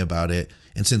tell me about it.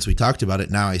 And since we talked about it,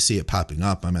 now I see it popping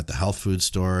up. I'm at the health food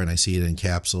store and I see it in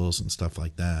capsules and stuff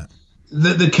like that.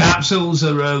 The capsules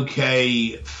are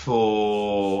okay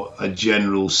for a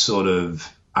general sort of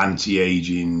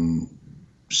anti-aging,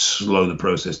 slow the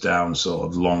process down sort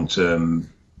of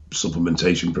long-term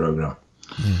supplementation program.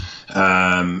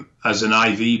 As an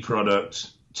IV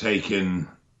product taken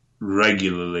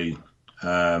regularly,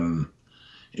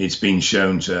 it's been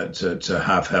shown to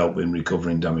have help in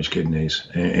recovering damaged kidneys.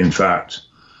 In fact,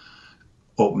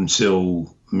 up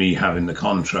until me having the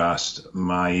contrast,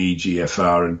 my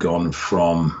EGFR had gone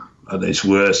from, at its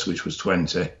worst, which was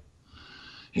 20,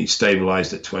 it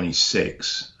stabilized at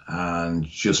 26, and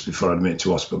just before I admitted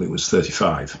to hospital, it was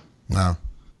 35. Wow.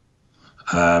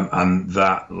 And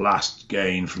that last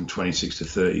gain from 26 to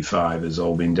 35 has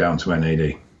all been down to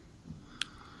NAD.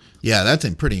 Yeah, that's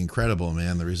pretty incredible,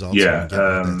 man, the results you get with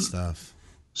that stuff.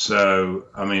 So,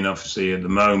 I mean, obviously at the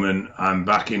moment, I'm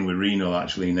back in with renal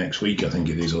actually next week, I think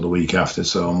it is, or the week after.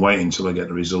 So I'm waiting until I get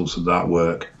the results of that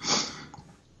work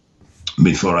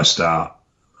before I start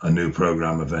a new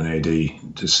program of NAD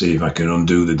to see if I can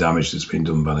undo the damage that's been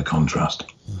done by the contrast.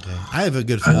 Okay. I have a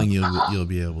good feeling you'll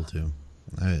be able to.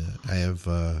 I have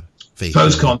faith.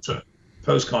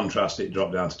 Post-contrast, it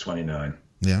dropped down to 29.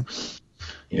 Yeah.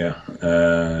 Yeah.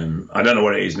 I don't know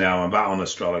what it is now. I'm back on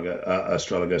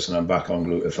astrologus and I'm back on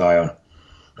glutathione.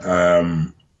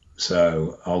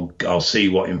 So I'll see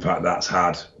what impact that's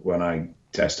had when I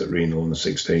test at renal on the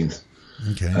 16th.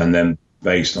 Okay. And then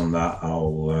based on that,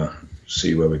 I'll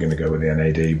see where we're going to go with the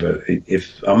NAD. But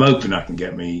if I'm hoping I can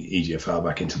get me EGFR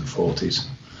back into the 40s.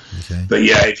 Okay. But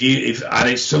yeah, and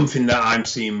it's something that I'm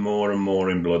seeing more and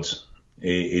more in bloods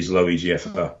is low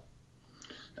EGFR.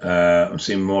 I'm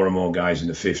seeing more and more guys in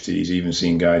the 50s, even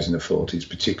seeing guys in the 40s,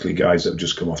 particularly guys that have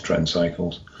just come off trend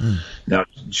cycles. Now,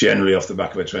 generally off the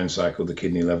back of a trend cycle, the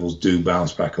kidney levels do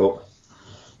bounce back up.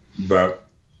 But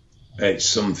it's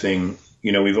something,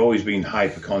 we've always been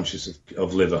hyper conscious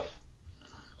of liver.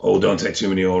 Oh, don't take too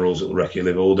many orals, it'll wreck your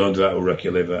liver. Oh, don't do that, it'll wreck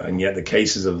your liver. And yet the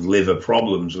cases of liver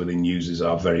problems within users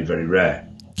are very, very rare.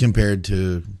 Compared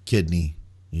to kidney,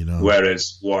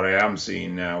 Whereas what I am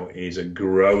seeing now is a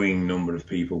growing number of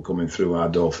people coming through our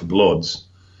door for bloods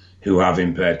who have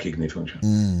impaired kidney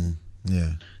function.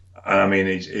 Yeah. And I mean,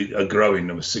 it's a growing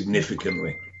number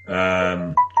significantly.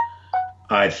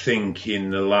 I think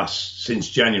since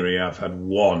January, I've had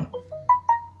one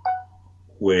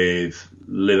with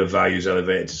liver values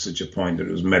elevated to such a point that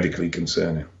it was medically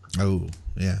concerning. Oh,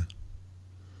 yeah.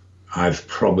 I've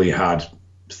probably had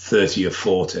 30 or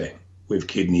 40 with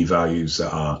kidney values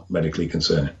that are medically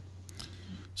concerning.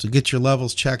 So get your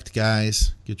levels checked,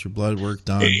 guys. Get your blood work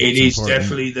done. It is important.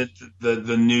 Definitely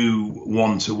the new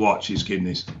one to watch is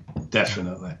kidneys.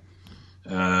 Definitely.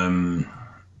 And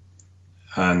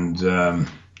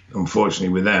unfortunately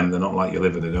with them, they're not like your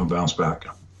liver. They don't bounce back.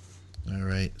 All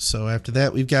right. So after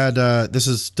that, we've got, this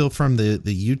is still from the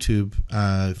YouTube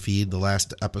feed, the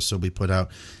last episode we put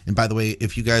out. And by the way,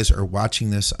 if you guys are watching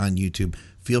this on YouTube,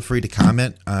 feel free to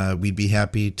comment. We'd be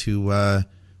happy to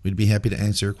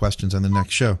answer your questions on the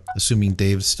next show, assuming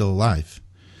Dave's still alive.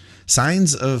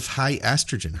 Signs of high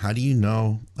estrogen. How do you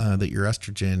know that your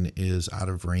estrogen is out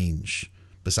of range?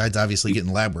 Besides obviously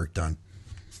getting lab work done.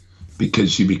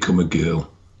 Because you become a girl.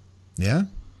 Yeah?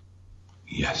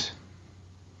 Yes.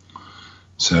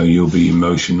 So you'll be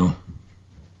emotional.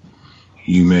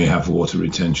 You may have water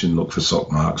retention. Look for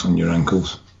sock marks on your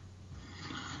ankles.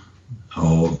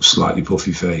 Or slightly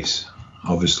puffy face.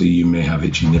 Obviously, you may have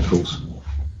itchy nipples.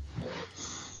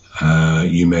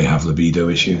 You may have libido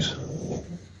issues.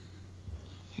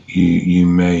 You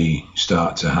may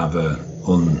start to have a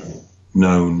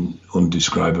unknown,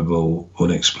 undescribable,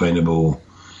 unexplainable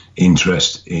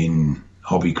interest in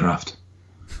hobbycraft.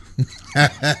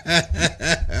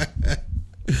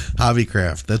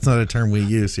 Hobbycraft. That's not a term we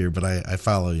use here, but I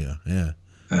follow you. Yeah.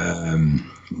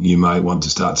 You might want to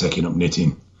start taking up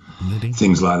knitting.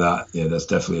 Things like that. Yeah, that's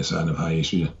definitely a sign of high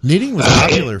estrogen. Knitting was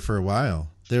popular for a while.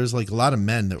 There was like a lot of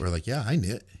men that were like, yeah, I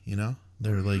knit,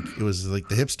 They're like, it was like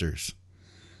the hipsters.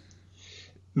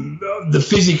 The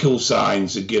physical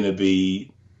signs are going to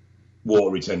be water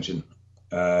retention,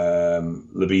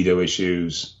 libido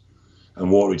issues, and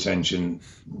water retention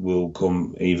will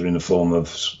come either in the form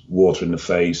of water in the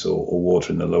face or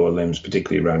water in the lower limbs,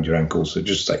 particularly around your ankles. So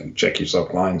just check your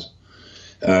sock lines.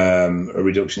 A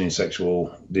reduction in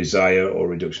sexual desire or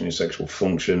reduction in sexual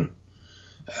function,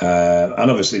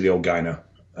 and obviously the old gyno,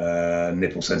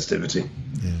 nipple sensitivity.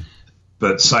 Yeah.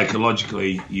 But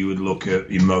psychologically, you would look at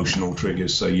emotional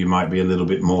triggers, so you might be a little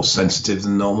bit more sensitive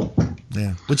than normal.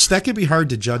 Yeah, which that could be hard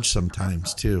to judge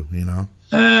sometimes too, you know.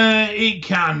 It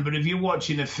can, but if you're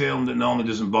watching a film that normally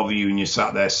doesn't bother you and you're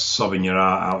sat there sobbing your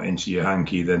heart out into your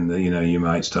hanky, then you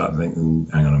might start thinking,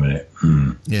 "Hang on a minute."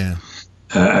 Yeah.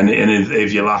 And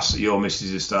if your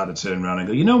missus has started to turn around and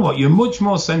go, "You know what? You're much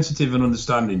more sensitive and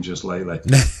understanding just lately."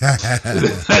 there's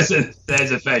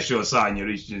a fair sure sign your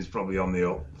estrogen's probably on the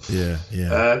up. Yeah,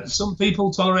 yeah. Some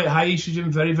people tolerate high estrogen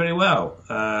very, very well.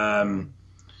 And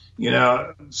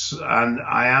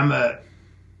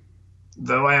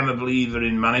though I am a believer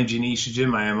in managing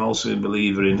estrogen, I am also a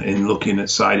believer in looking at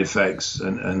side effects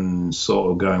and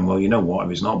sort of going, well, you know what?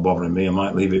 If it's not bothering me, I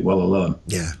might leave it well alone.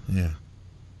 Yeah, yeah.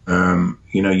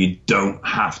 You don't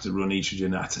have to run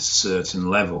estrogen at a certain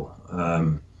level.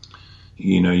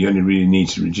 You only really need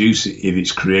to reduce it if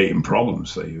it's creating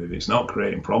problems for you. If it's not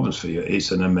creating problems for you,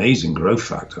 it's an amazing growth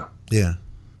factor. Yeah.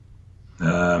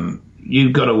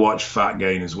 You've got to watch fat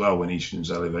gain as well when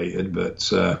estrogen's elevated, but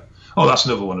that's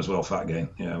another one as well, fat gain.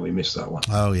 Yeah, we missed that one.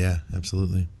 Oh yeah,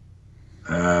 absolutely.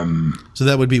 So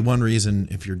that would be one reason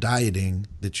if you're dieting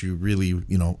that you really,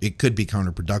 it could be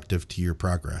counterproductive to your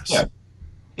progress. Yeah.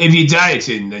 If you're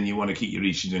dieting, then you want to keep your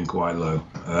estrogen quite low.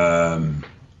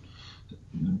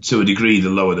 To a degree, the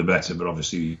lower the better, but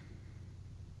obviously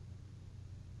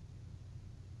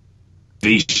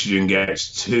if estrogen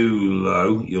gets too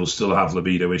low, you'll still have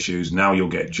libido issues. Now you'll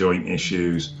get joint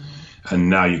issues, and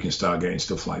now you can start getting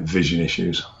stuff like vision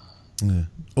issues. Yeah.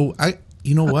 Oh,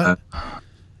 you know what?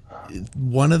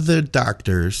 One of the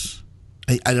doctors,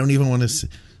 I don't even want to say,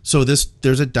 so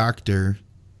there's a doctor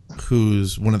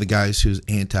who's one of the guys who's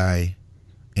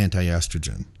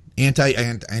anti-estrogen, I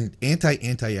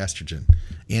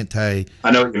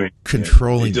know what you mean.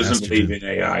 Controlling. He doesn't estrogen. believe in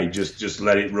AI. Just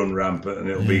let it run rampant, and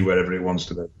it'll be wherever it wants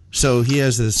to be. So he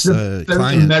has this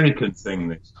client. American thing.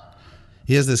 This.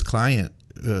 He has this client,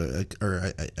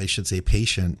 or I should say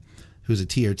patient, who's a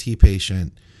TRT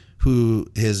patient who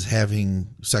is having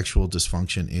sexual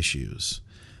dysfunction issues,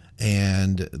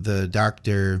 and the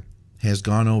doctor has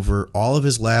gone over all of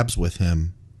his labs with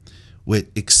him,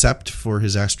 except for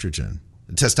his estrogen.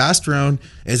 Testosterone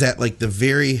is at like the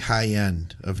very high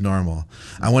end of normal.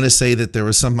 I want to say that there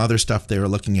was some other stuff they were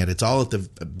looking at. It's all at the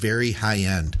very high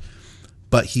end,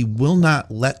 but he will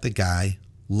not let the guy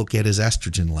look at his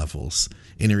estrogen levels,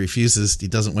 and he refuses. He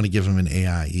doesn't want to give him an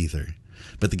AI either.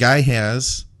 But the guy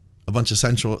has a bunch of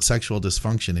sexual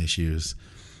dysfunction issues.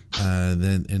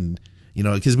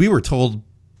 Because we were told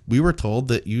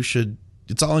that you should,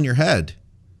 it's all in your head.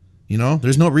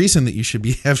 There's no reason that you should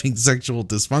be having sexual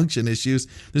dysfunction issues.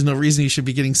 There's no reason you should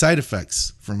be getting side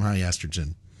effects from high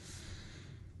estrogen.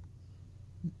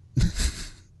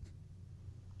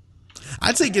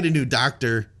 I'd say get a new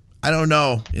doctor. I don't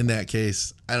know in that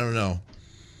case. I don't know.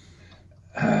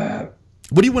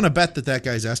 What do you want to bet that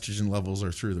guy's estrogen levels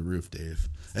are through the roof, Dave?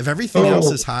 If everything else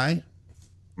is high?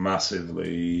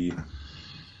 Massively.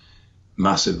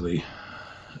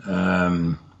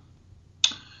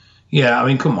 Yeah, I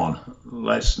mean, come on.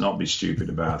 Let's not be stupid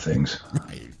about things.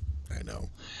 I know.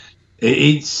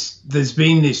 There's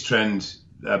been this trend,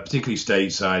 particularly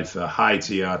stateside, for high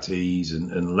TRTs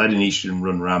and letting estrogen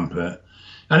run rampant.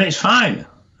 And it's fine,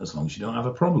 as long as you don't have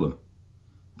a problem.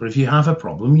 But if you have a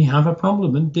problem, you have a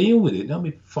problem and deal with it. Don't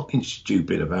be fucking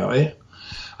stupid about it.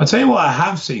 I'll tell you what I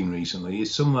have seen recently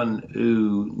is someone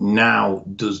who now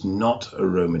does not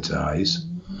aromatize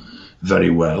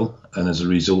very well, and as a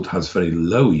result has very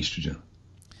low estrogen.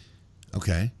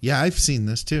 Okay. Yeah, I've seen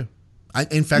this too.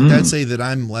 In fact, I'd say that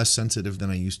I'm less sensitive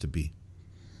than I used to be.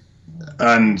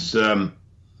 And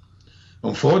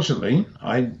unfortunately,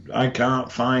 I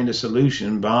can't find a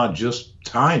solution bar just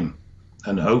time.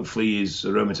 And hopefully his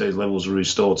aromatase levels are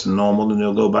restored to normal and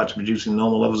he'll go back to producing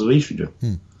normal levels of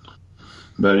estrogen.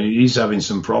 But he's having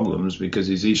some problems because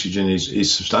his estrogen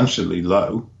is substantially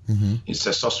low. His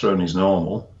testosterone is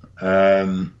normal.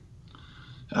 And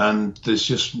there's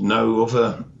just no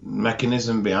other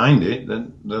mechanism behind it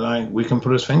that we can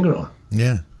put his finger on.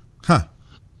 Yeah. Huh.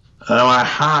 Now I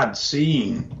had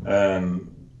seen,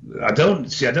 I don't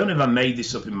know if I made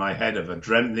this up in my head, if I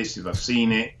dreamt this, if I've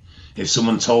seen it, if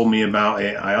someone told me about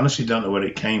it. I honestly don't know where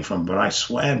it came from, but I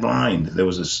swear blind there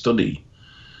was a study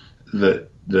that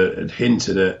had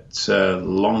hinted at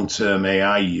long-term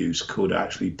AI use could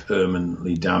actually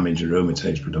permanently damage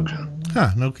aromatase production.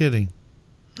 Huh, no kidding.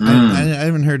 I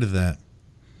haven't heard of that.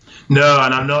 No,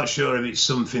 and I'm not sure if it's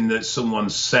something that someone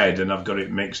said and I've got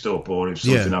it mixed up, or if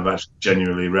something I've actually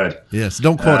genuinely read. Yes,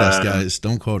 don't quote us, guys.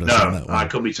 Don't quote us on that one. I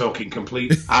could be talking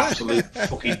complete, absolute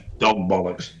fucking dog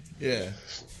bollocks. Yeah.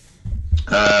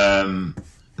 But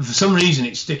for some reason,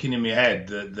 it's sticking in my head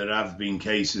that there have been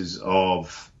cases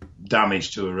of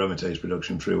damage to aromatase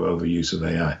production through overuse of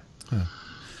AI.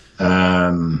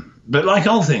 But like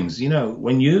all things,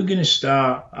 when you're going to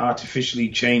start artificially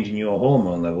changing your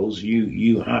hormone levels,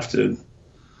 you have to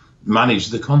manage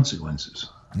the consequences.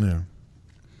 Yeah.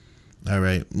 All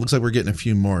right. Looks like we're getting a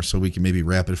few more, so we can maybe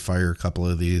rapid fire a couple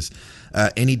of these.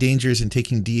 Any dangers in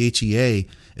taking DHEA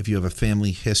if you have a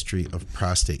family history of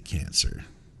prostate cancer?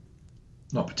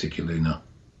 Not particularly, no.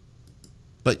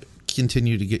 But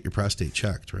continue to get your prostate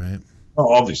checked, right?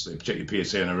 Oh, obviously, check your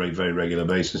PSA on a very regular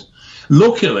basis.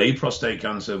 Luckily, prostate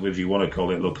cancer, if you want to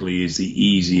call it luckily, is the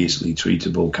easiestly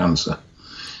treatable cancer.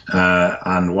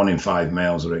 And 1 in 5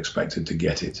 males are expected to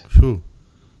get it. Whew.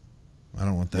 I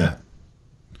don't want that.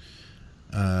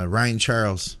 Yeah. Ryan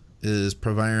Charles, is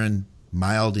Proviron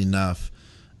mild enough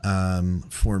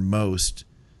for most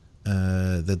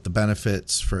that the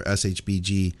benefits for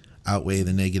SHBG outweigh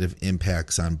the negative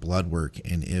impacts on blood work?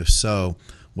 And if so,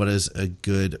 what is a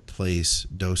good place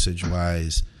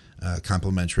dosage-wise,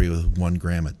 complementary with 1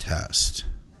 gram a test?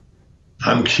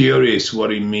 I'm curious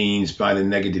what he means by the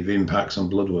negative impacts on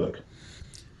blood work.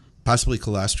 Possibly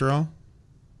cholesterol?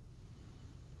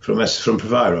 From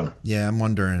Proviron? Yeah, I'm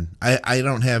wondering. I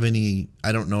don't have any.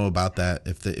 I don't know about that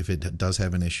if it does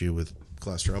have an issue with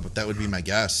cholesterol, but that would be my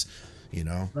guess. I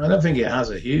don't think it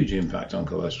has a huge impact on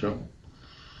cholesterol.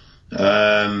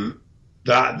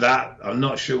 That I'm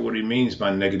not sure what he means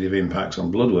by negative impacts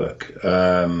on blood work.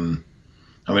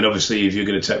 Obviously, if you're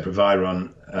going to take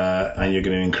Proviron and you're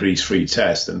going to increase free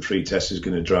test, then free test is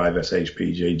going to drive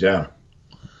SHBG down,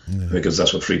 because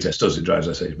that's what free test does. It drives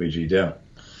SHBG down.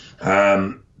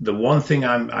 The one thing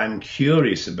I'm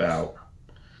curious about,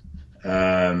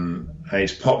 and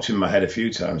it's popped in my head a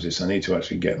few times, is I need to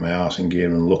actually get my arse in gear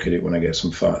and look at it when I get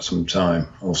some time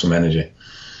or some energy.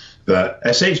 But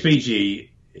SHBG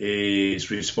is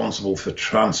responsible for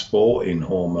transporting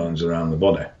hormones around the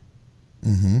body.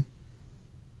 Mm-hmm.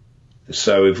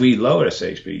 So if we lower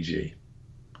SHBG,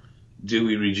 do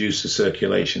we reduce the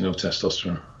circulation of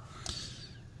testosterone?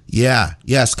 Yeah.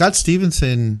 Scott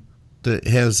Stevenson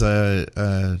has I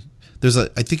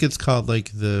think it's called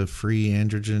like the free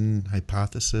androgen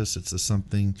hypothesis. It's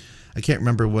something, I can't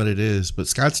remember what it is, but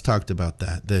Scott's talked about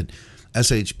that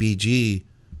SHBG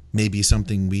may be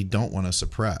something we don't want to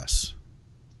suppress.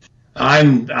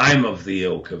 I'm of the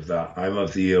ilk of that. I'm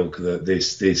of the ilk that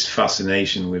this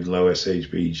fascination with low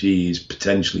SHBG is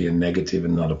potentially a negative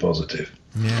and not a positive.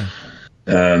 Yeah.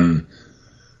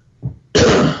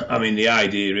 The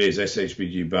idea is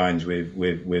SHBG binds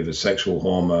with a sexual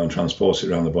hormone, transports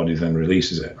it around the body, then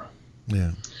releases it.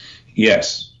 Yeah.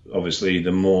 Yes, obviously,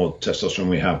 the more testosterone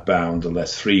we have bound, the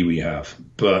less free we have.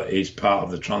 But it's part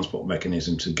of the transport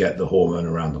mechanism to get the hormone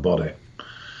around the body.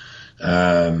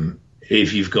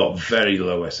 If you've got very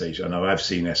low SHBG, I know I've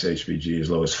seen SHBG as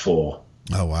low as 4.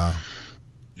 Oh, wow.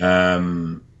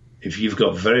 If you've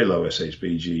got very low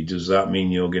SHBG, does that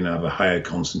mean you're going to have a higher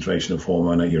concentration of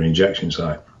hormone at your injection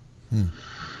site?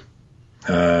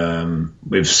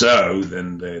 If so,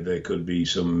 then there could be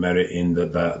some merit in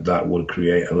that would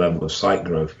create a level of site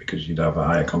growth, because you'd have a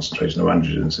higher concentration of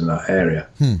androgens in that area.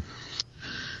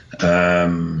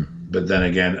 But then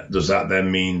again, does that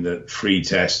then mean that free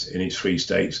test in its free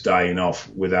state's dying off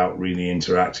without really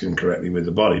interacting correctly with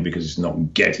the body because it's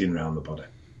not getting around the body?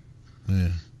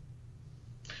 Yeah.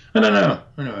 I don't know.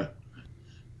 Anyway,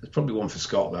 there's probably one for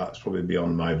Scott. That's probably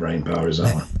beyond my brain power, is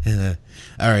that one? Yeah.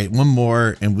 All right, one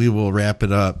more, and we will wrap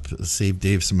it up. Save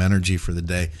Dave some energy for the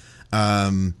day.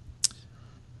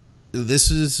 This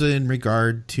is in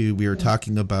regard to, we were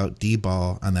talking about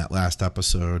Dbol on that last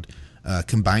episode,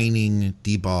 combining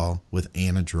Dbol with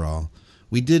anadrol.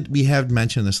 We have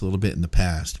mentioned this a little bit in the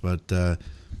past, but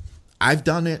I've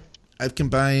done it. I've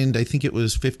combined, I think it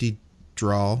was 50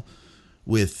 drol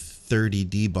with 30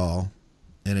 Dbol,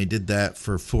 and I did that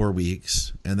for 4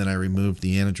 weeks, and then I removed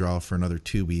the anadrol for another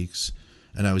 2 weeks,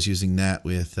 and I was using that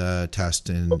with Test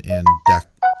and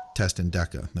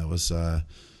Deca. That was,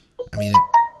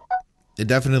 it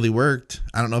definitely worked.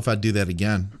 I don't know if I'd do that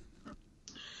again.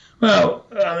 Well,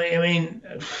 I mean,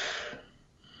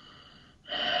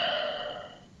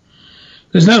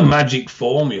 there's no magic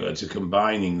formula to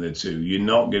combining the two. You're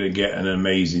not going to get an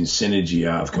amazing synergy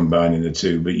out of combining the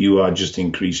two, but you are just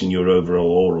increasing your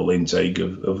overall oral intake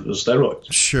of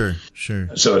steroids. Sure.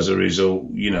 So as a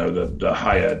result, the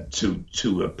higher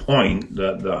to a point,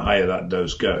 the higher that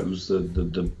dose goes,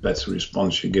 the better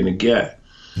response you're going to get.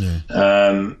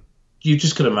 Yeah. You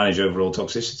just got to manage overall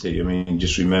toxicity. I mean,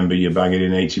 just remember you're bagging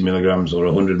in 80 milligrams or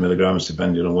 100 milligrams,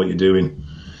 depending on what you're doing.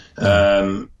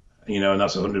 and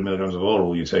that's 100 milligrams of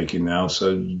oral you're taking now.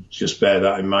 So just bear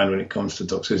that in mind when it comes to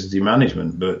toxicity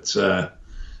management. But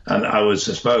and I would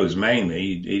suppose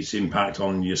mainly its impact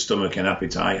on your stomach and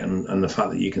appetite, and the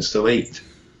fact that you can still eat.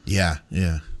 Yeah.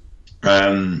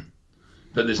 But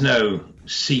there's no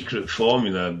secret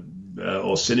formula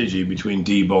or synergy between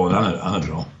Dbol and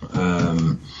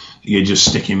anadrol. You're just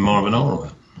sticking more of an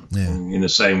oral. Yeah. In the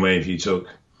same way, if you took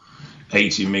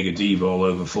 80 mg of Dbol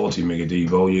over 40 mg of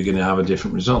Dbol, you're going to have a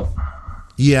different result.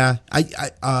 Yeah,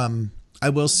 I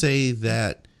will say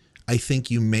that I think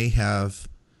you may have.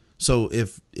 So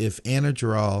if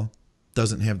anadrol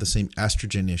doesn't have the same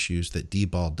estrogen issues that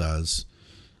Dbol does,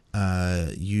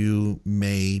 you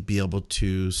may be able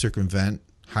to circumvent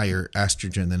higher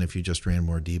estrogen than if you just ran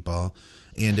more Dbol.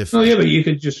 And if but you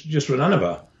could just run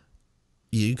Anavar.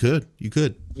 You could You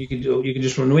could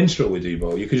just run Winstrol with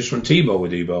Dbol. You could just run T-Bol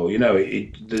with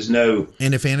Dbol. There's no.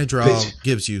 And if anadrol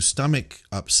gives you stomach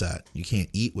upset, you can't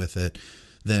eat with it,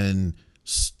 then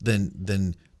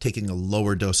taking a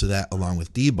lower dose of that along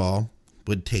with Dbol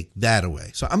would take that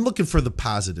away. So I'm looking for the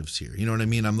positives here. You know what I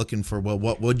mean? I'm looking for, well,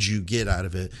 what would you get out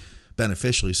of it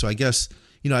beneficially? So I guess,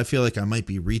 I feel like I might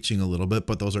be reaching a little bit,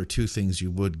 but those are two things you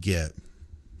would get.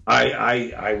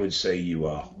 I would say you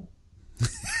are.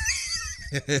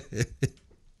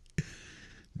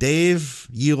 Dave,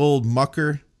 you old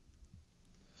mucker.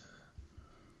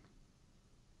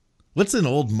 What's an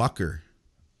old mucker?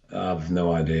 I have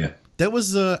no idea. That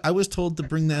was I was told to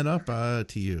bring that up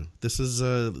to you. This is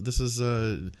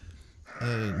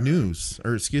news,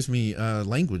 or excuse me,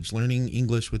 language learning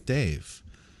English with Dave.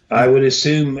 I would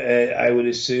assume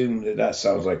that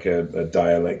sounds like a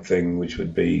dialect thing, which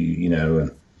would be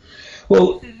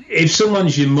well, if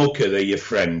someone's your mucker, they're your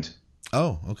friend.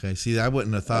 Oh, okay. See, I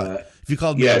wouldn't have thought if you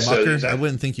called me a mucker, I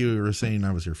wouldn't think you were saying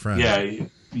I was your friend. Yeah,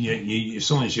 if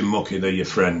someone's your mucker, they're your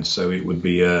friend. So it would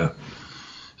be a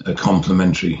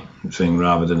complimentary thing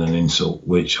rather than an insult,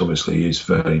 which obviously is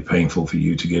very painful for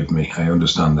you to give me. I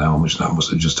understand how much that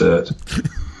must have just hurt.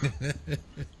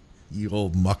 You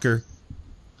old mucker.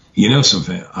 You know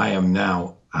something? I am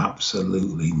now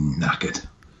absolutely knackered.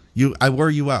 I wore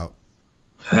you out.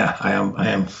 Yeah, I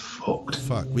am fucked.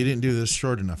 Fuck, we didn't do this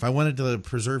short enough. I wanted to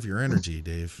preserve your energy,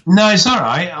 Dave. No, it's all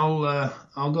right.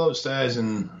 I'll go upstairs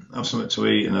and have something to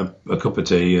eat and a cup of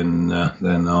tea, and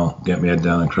then I'll get my head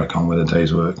down and crack on with a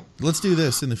day's work. Let's do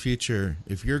this in the future.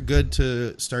 If you're good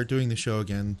to start doing the show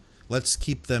again, let's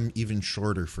keep them even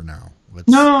shorter for now.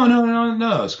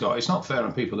 No, Scott. It's not fair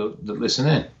on people that listen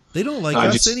in. They don't like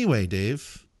us anyway,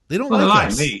 Dave. They don't like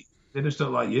us. They like me. They just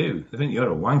don't like you. They think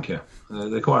you're a wanker.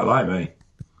 They quite like me.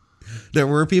 There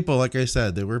were people, like I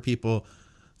said, there were people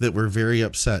that were very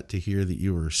upset to hear that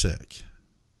you were sick.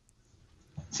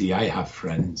 See, I have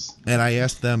friends. And I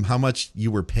asked them how much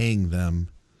you were paying them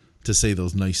to say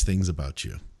those nice things about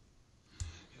you.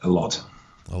 A lot.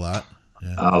 A lot?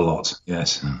 Yeah. A lot,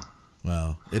 yes.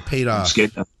 Well, it paid off.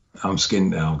 I'm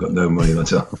skinned now. I've got no money,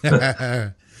 that's all.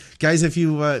 Guys, if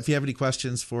you have any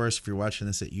questions for us, if you're watching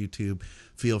this at YouTube,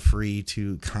 feel free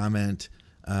to comment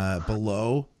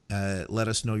below. Let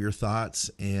us know your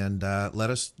thoughts, and let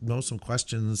us know some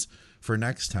questions for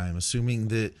next time. Assuming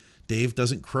that Dave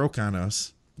doesn't croak on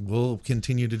us, we'll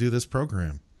continue to do this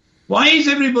program. Why is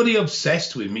everybody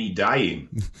obsessed with me dying?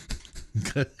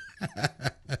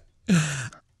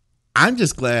 I'm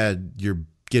just glad you're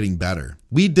getting better.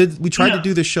 We tried to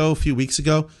do the show a few weeks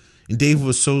ago, and Dave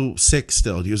was so sick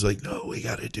still. He was like, "No, we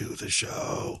got to do the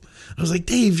show." I was like,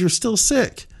 "Dave, you're still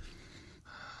sick."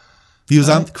 He was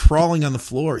crawling on the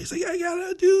floor. He's like, "I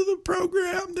gotta do the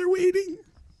program. They're waiting."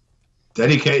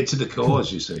 Dedicated to the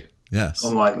cause, you see. Yes.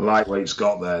 Unlike lightweight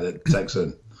Scott there that takes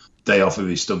a day off if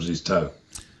he stubs his toe.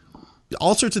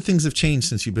 All sorts of things have changed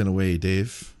since you've been away,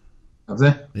 Dave. Have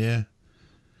they? Yeah.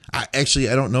 I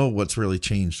don't know what's really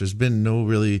changed. There's been no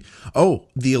really. Oh,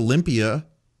 the Olympia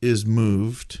is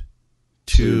moved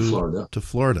to Florida. To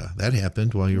Florida. That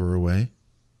happened while you were away.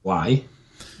 Why?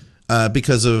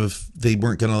 Because of they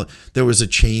weren't gonna. There was a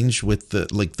change with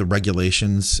the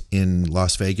regulations in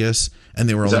Las Vegas, and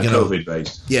they were only gonna COVID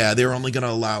based. Yeah, they were only gonna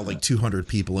allow 200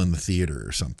 people in the theater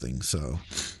or something. So.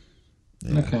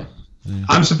 Yeah. Okay. Yeah.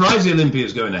 I'm surprised the Olympia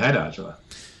is going ahead. Actually.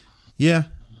 Yeah.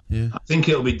 Yeah. I think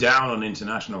it'll be down on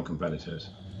international competitors.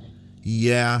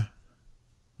 Yeah.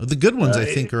 The good ones, I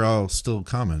think, are all still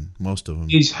coming. Most of them.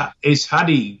 Is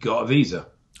Hadi got a visa?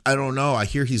 I don't know. I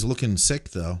hear he's looking sick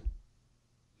though.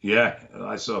 Yeah,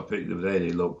 I saw a picture the other day.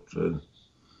 He looked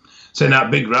saying that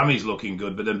Big Rammy's looking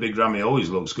good, but then Big Rammy always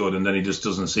looks good, and then he just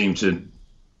doesn't seem to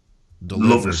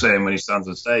look the same when he stands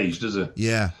on stage, does he?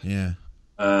 Yeah, yeah.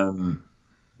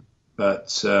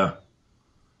 But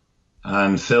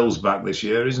And Phil's back this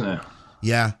year, isn't he?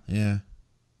 Yeah, yeah.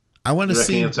 I want to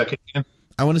see. He'll take it again?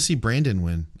 I want to see Brandon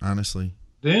win. Honestly,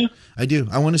 Do you? I do.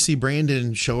 I want to see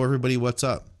Brandon show everybody what's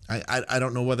up. I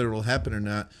don't know whether it will happen or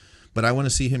not, but I want to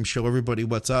see him show everybody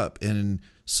what's up and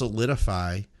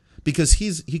solidify, because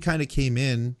he kind of came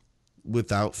in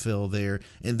without Phil there,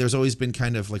 and there's always been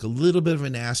kind of like a little bit of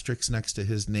an asterisk next to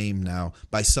his name now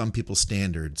by some people's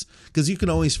standards, because you can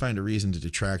always find a reason to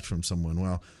detract from someone.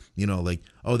 Well, you know, like,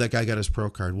 oh, that guy got his pro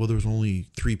card. Well, there was only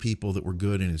 3 people that were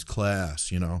good in his class.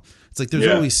 You know, it's like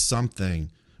there's always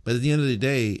something. But at the end of the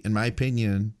day, in my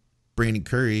opinion, Brandon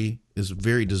Curry is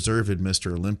very deserved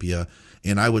Mr. Olympia,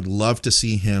 and I would love to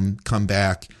see him come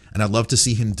back, and I'd love to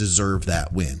see him deserve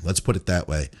that win. Let's put it that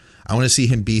way. I want to see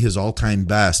him be his all-time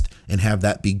best and have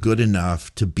that be good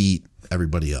enough to beat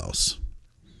everybody else.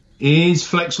 Is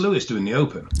Flex Lewis doing the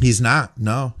Open? He's not.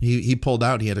 No, he pulled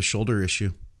out. He had a shoulder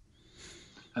issue.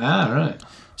 Ah, right.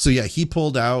 So, yeah, he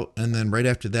pulled out, and then right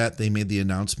after that, they made the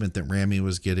announcement that Ramy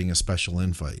was getting a special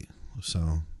invite. So,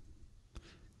 I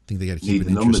think they got to keep it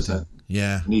interesting. Then.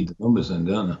 Yeah. Need the numbers then,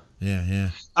 don't they? Yeah, yeah.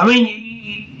 I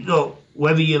mean, look,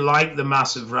 whether you like the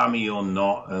massive Ramy or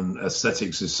not, and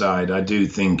aesthetics aside, I do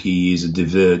think he's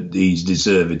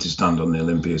deserving to stand on the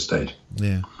Olympia stage.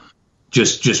 Yeah.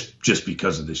 Just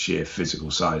because of the sheer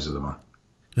physical size of the man.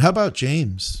 How about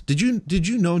James? Did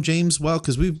you know James well?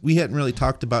 Because we hadn't really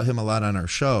talked about him a lot on our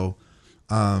show.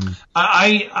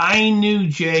 I knew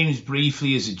James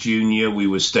briefly as a junior. We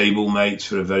were stablemates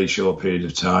for a very short period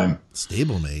of time.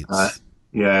 Stablemates?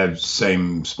 Yeah,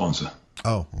 same sponsor.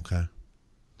 Oh, okay.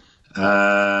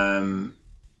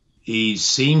 He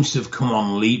seems to have come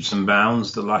on leaps and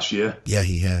bounds the last year. Yeah,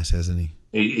 he has, hasn't he?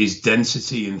 His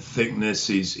density and thickness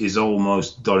is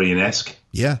almost Dorian-esque.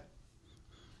 Yeah.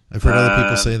 I've heard other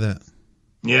people say that.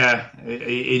 Yeah,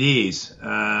 it is.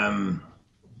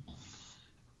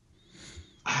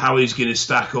 How he's going to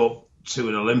stack up to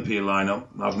an Olympia lineup,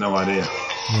 I've no idea.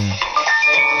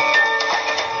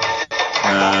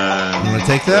 Yeah. You want to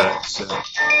take that?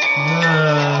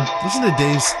 Listen to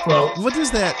Dave's. Well, what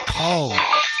is that call?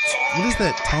 What is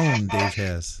that tone Dave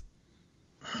has?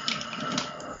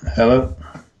 Hello?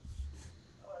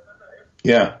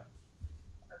 Yeah.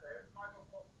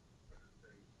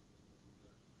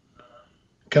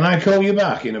 Can I call you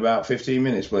back in about 15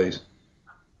 minutes, please?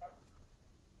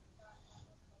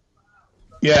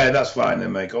 Yeah, that's fine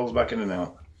then, mate. Call us back in an hour.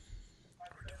 We're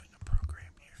doing a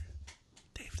program here.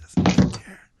 Dave doesn't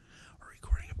care. We're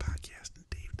recording a podcast and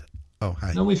Dave doesn't. Oh,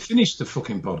 hi. No, we finished the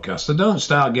fucking podcast, so don't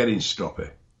start getting stroppy.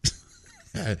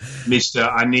 Mister,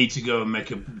 I need to go and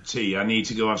make a tea. I need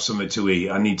to go have something to eat.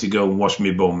 I need to go and wash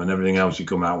my bum and everything else you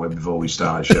come out with before we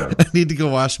start a show. I need to go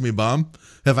wash my bum.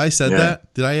 Have I said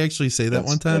that? Did I actually say that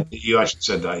one time? You actually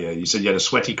said that, yeah. You said you had a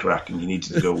sweaty crack and you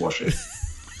needed to go wash it.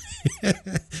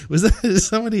 Was that,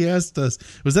 somebody asked us,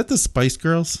 was that the Spice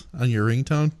Girls on your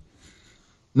ringtone?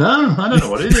 No, I don't know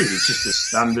what it is. It's just a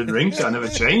standard ringtone. I never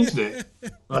changed it.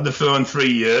 I had the phone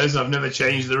 3 years. I've never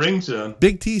changed the ringtone.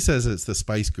 Big T says it's the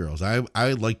Spice Girls. I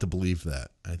would like to believe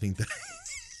that. I think that.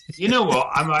 You know what?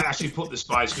 I might actually put the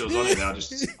Spice Girls on it now just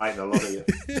to spite a lot of you.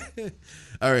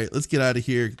 All right, let's get out of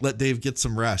here. Let Dave get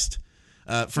some rest.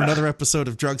 For another episode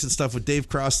of Drugs and Stuff with Dave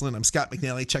CROSLAND, I'm Scott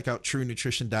McNally. Check out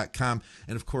TrueNutrition.com.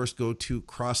 And, of course, go to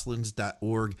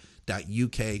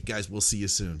crosslands.org.uk. Guys, we'll see you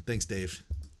soon. Thanks, Dave.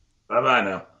 Bye-bye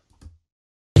now.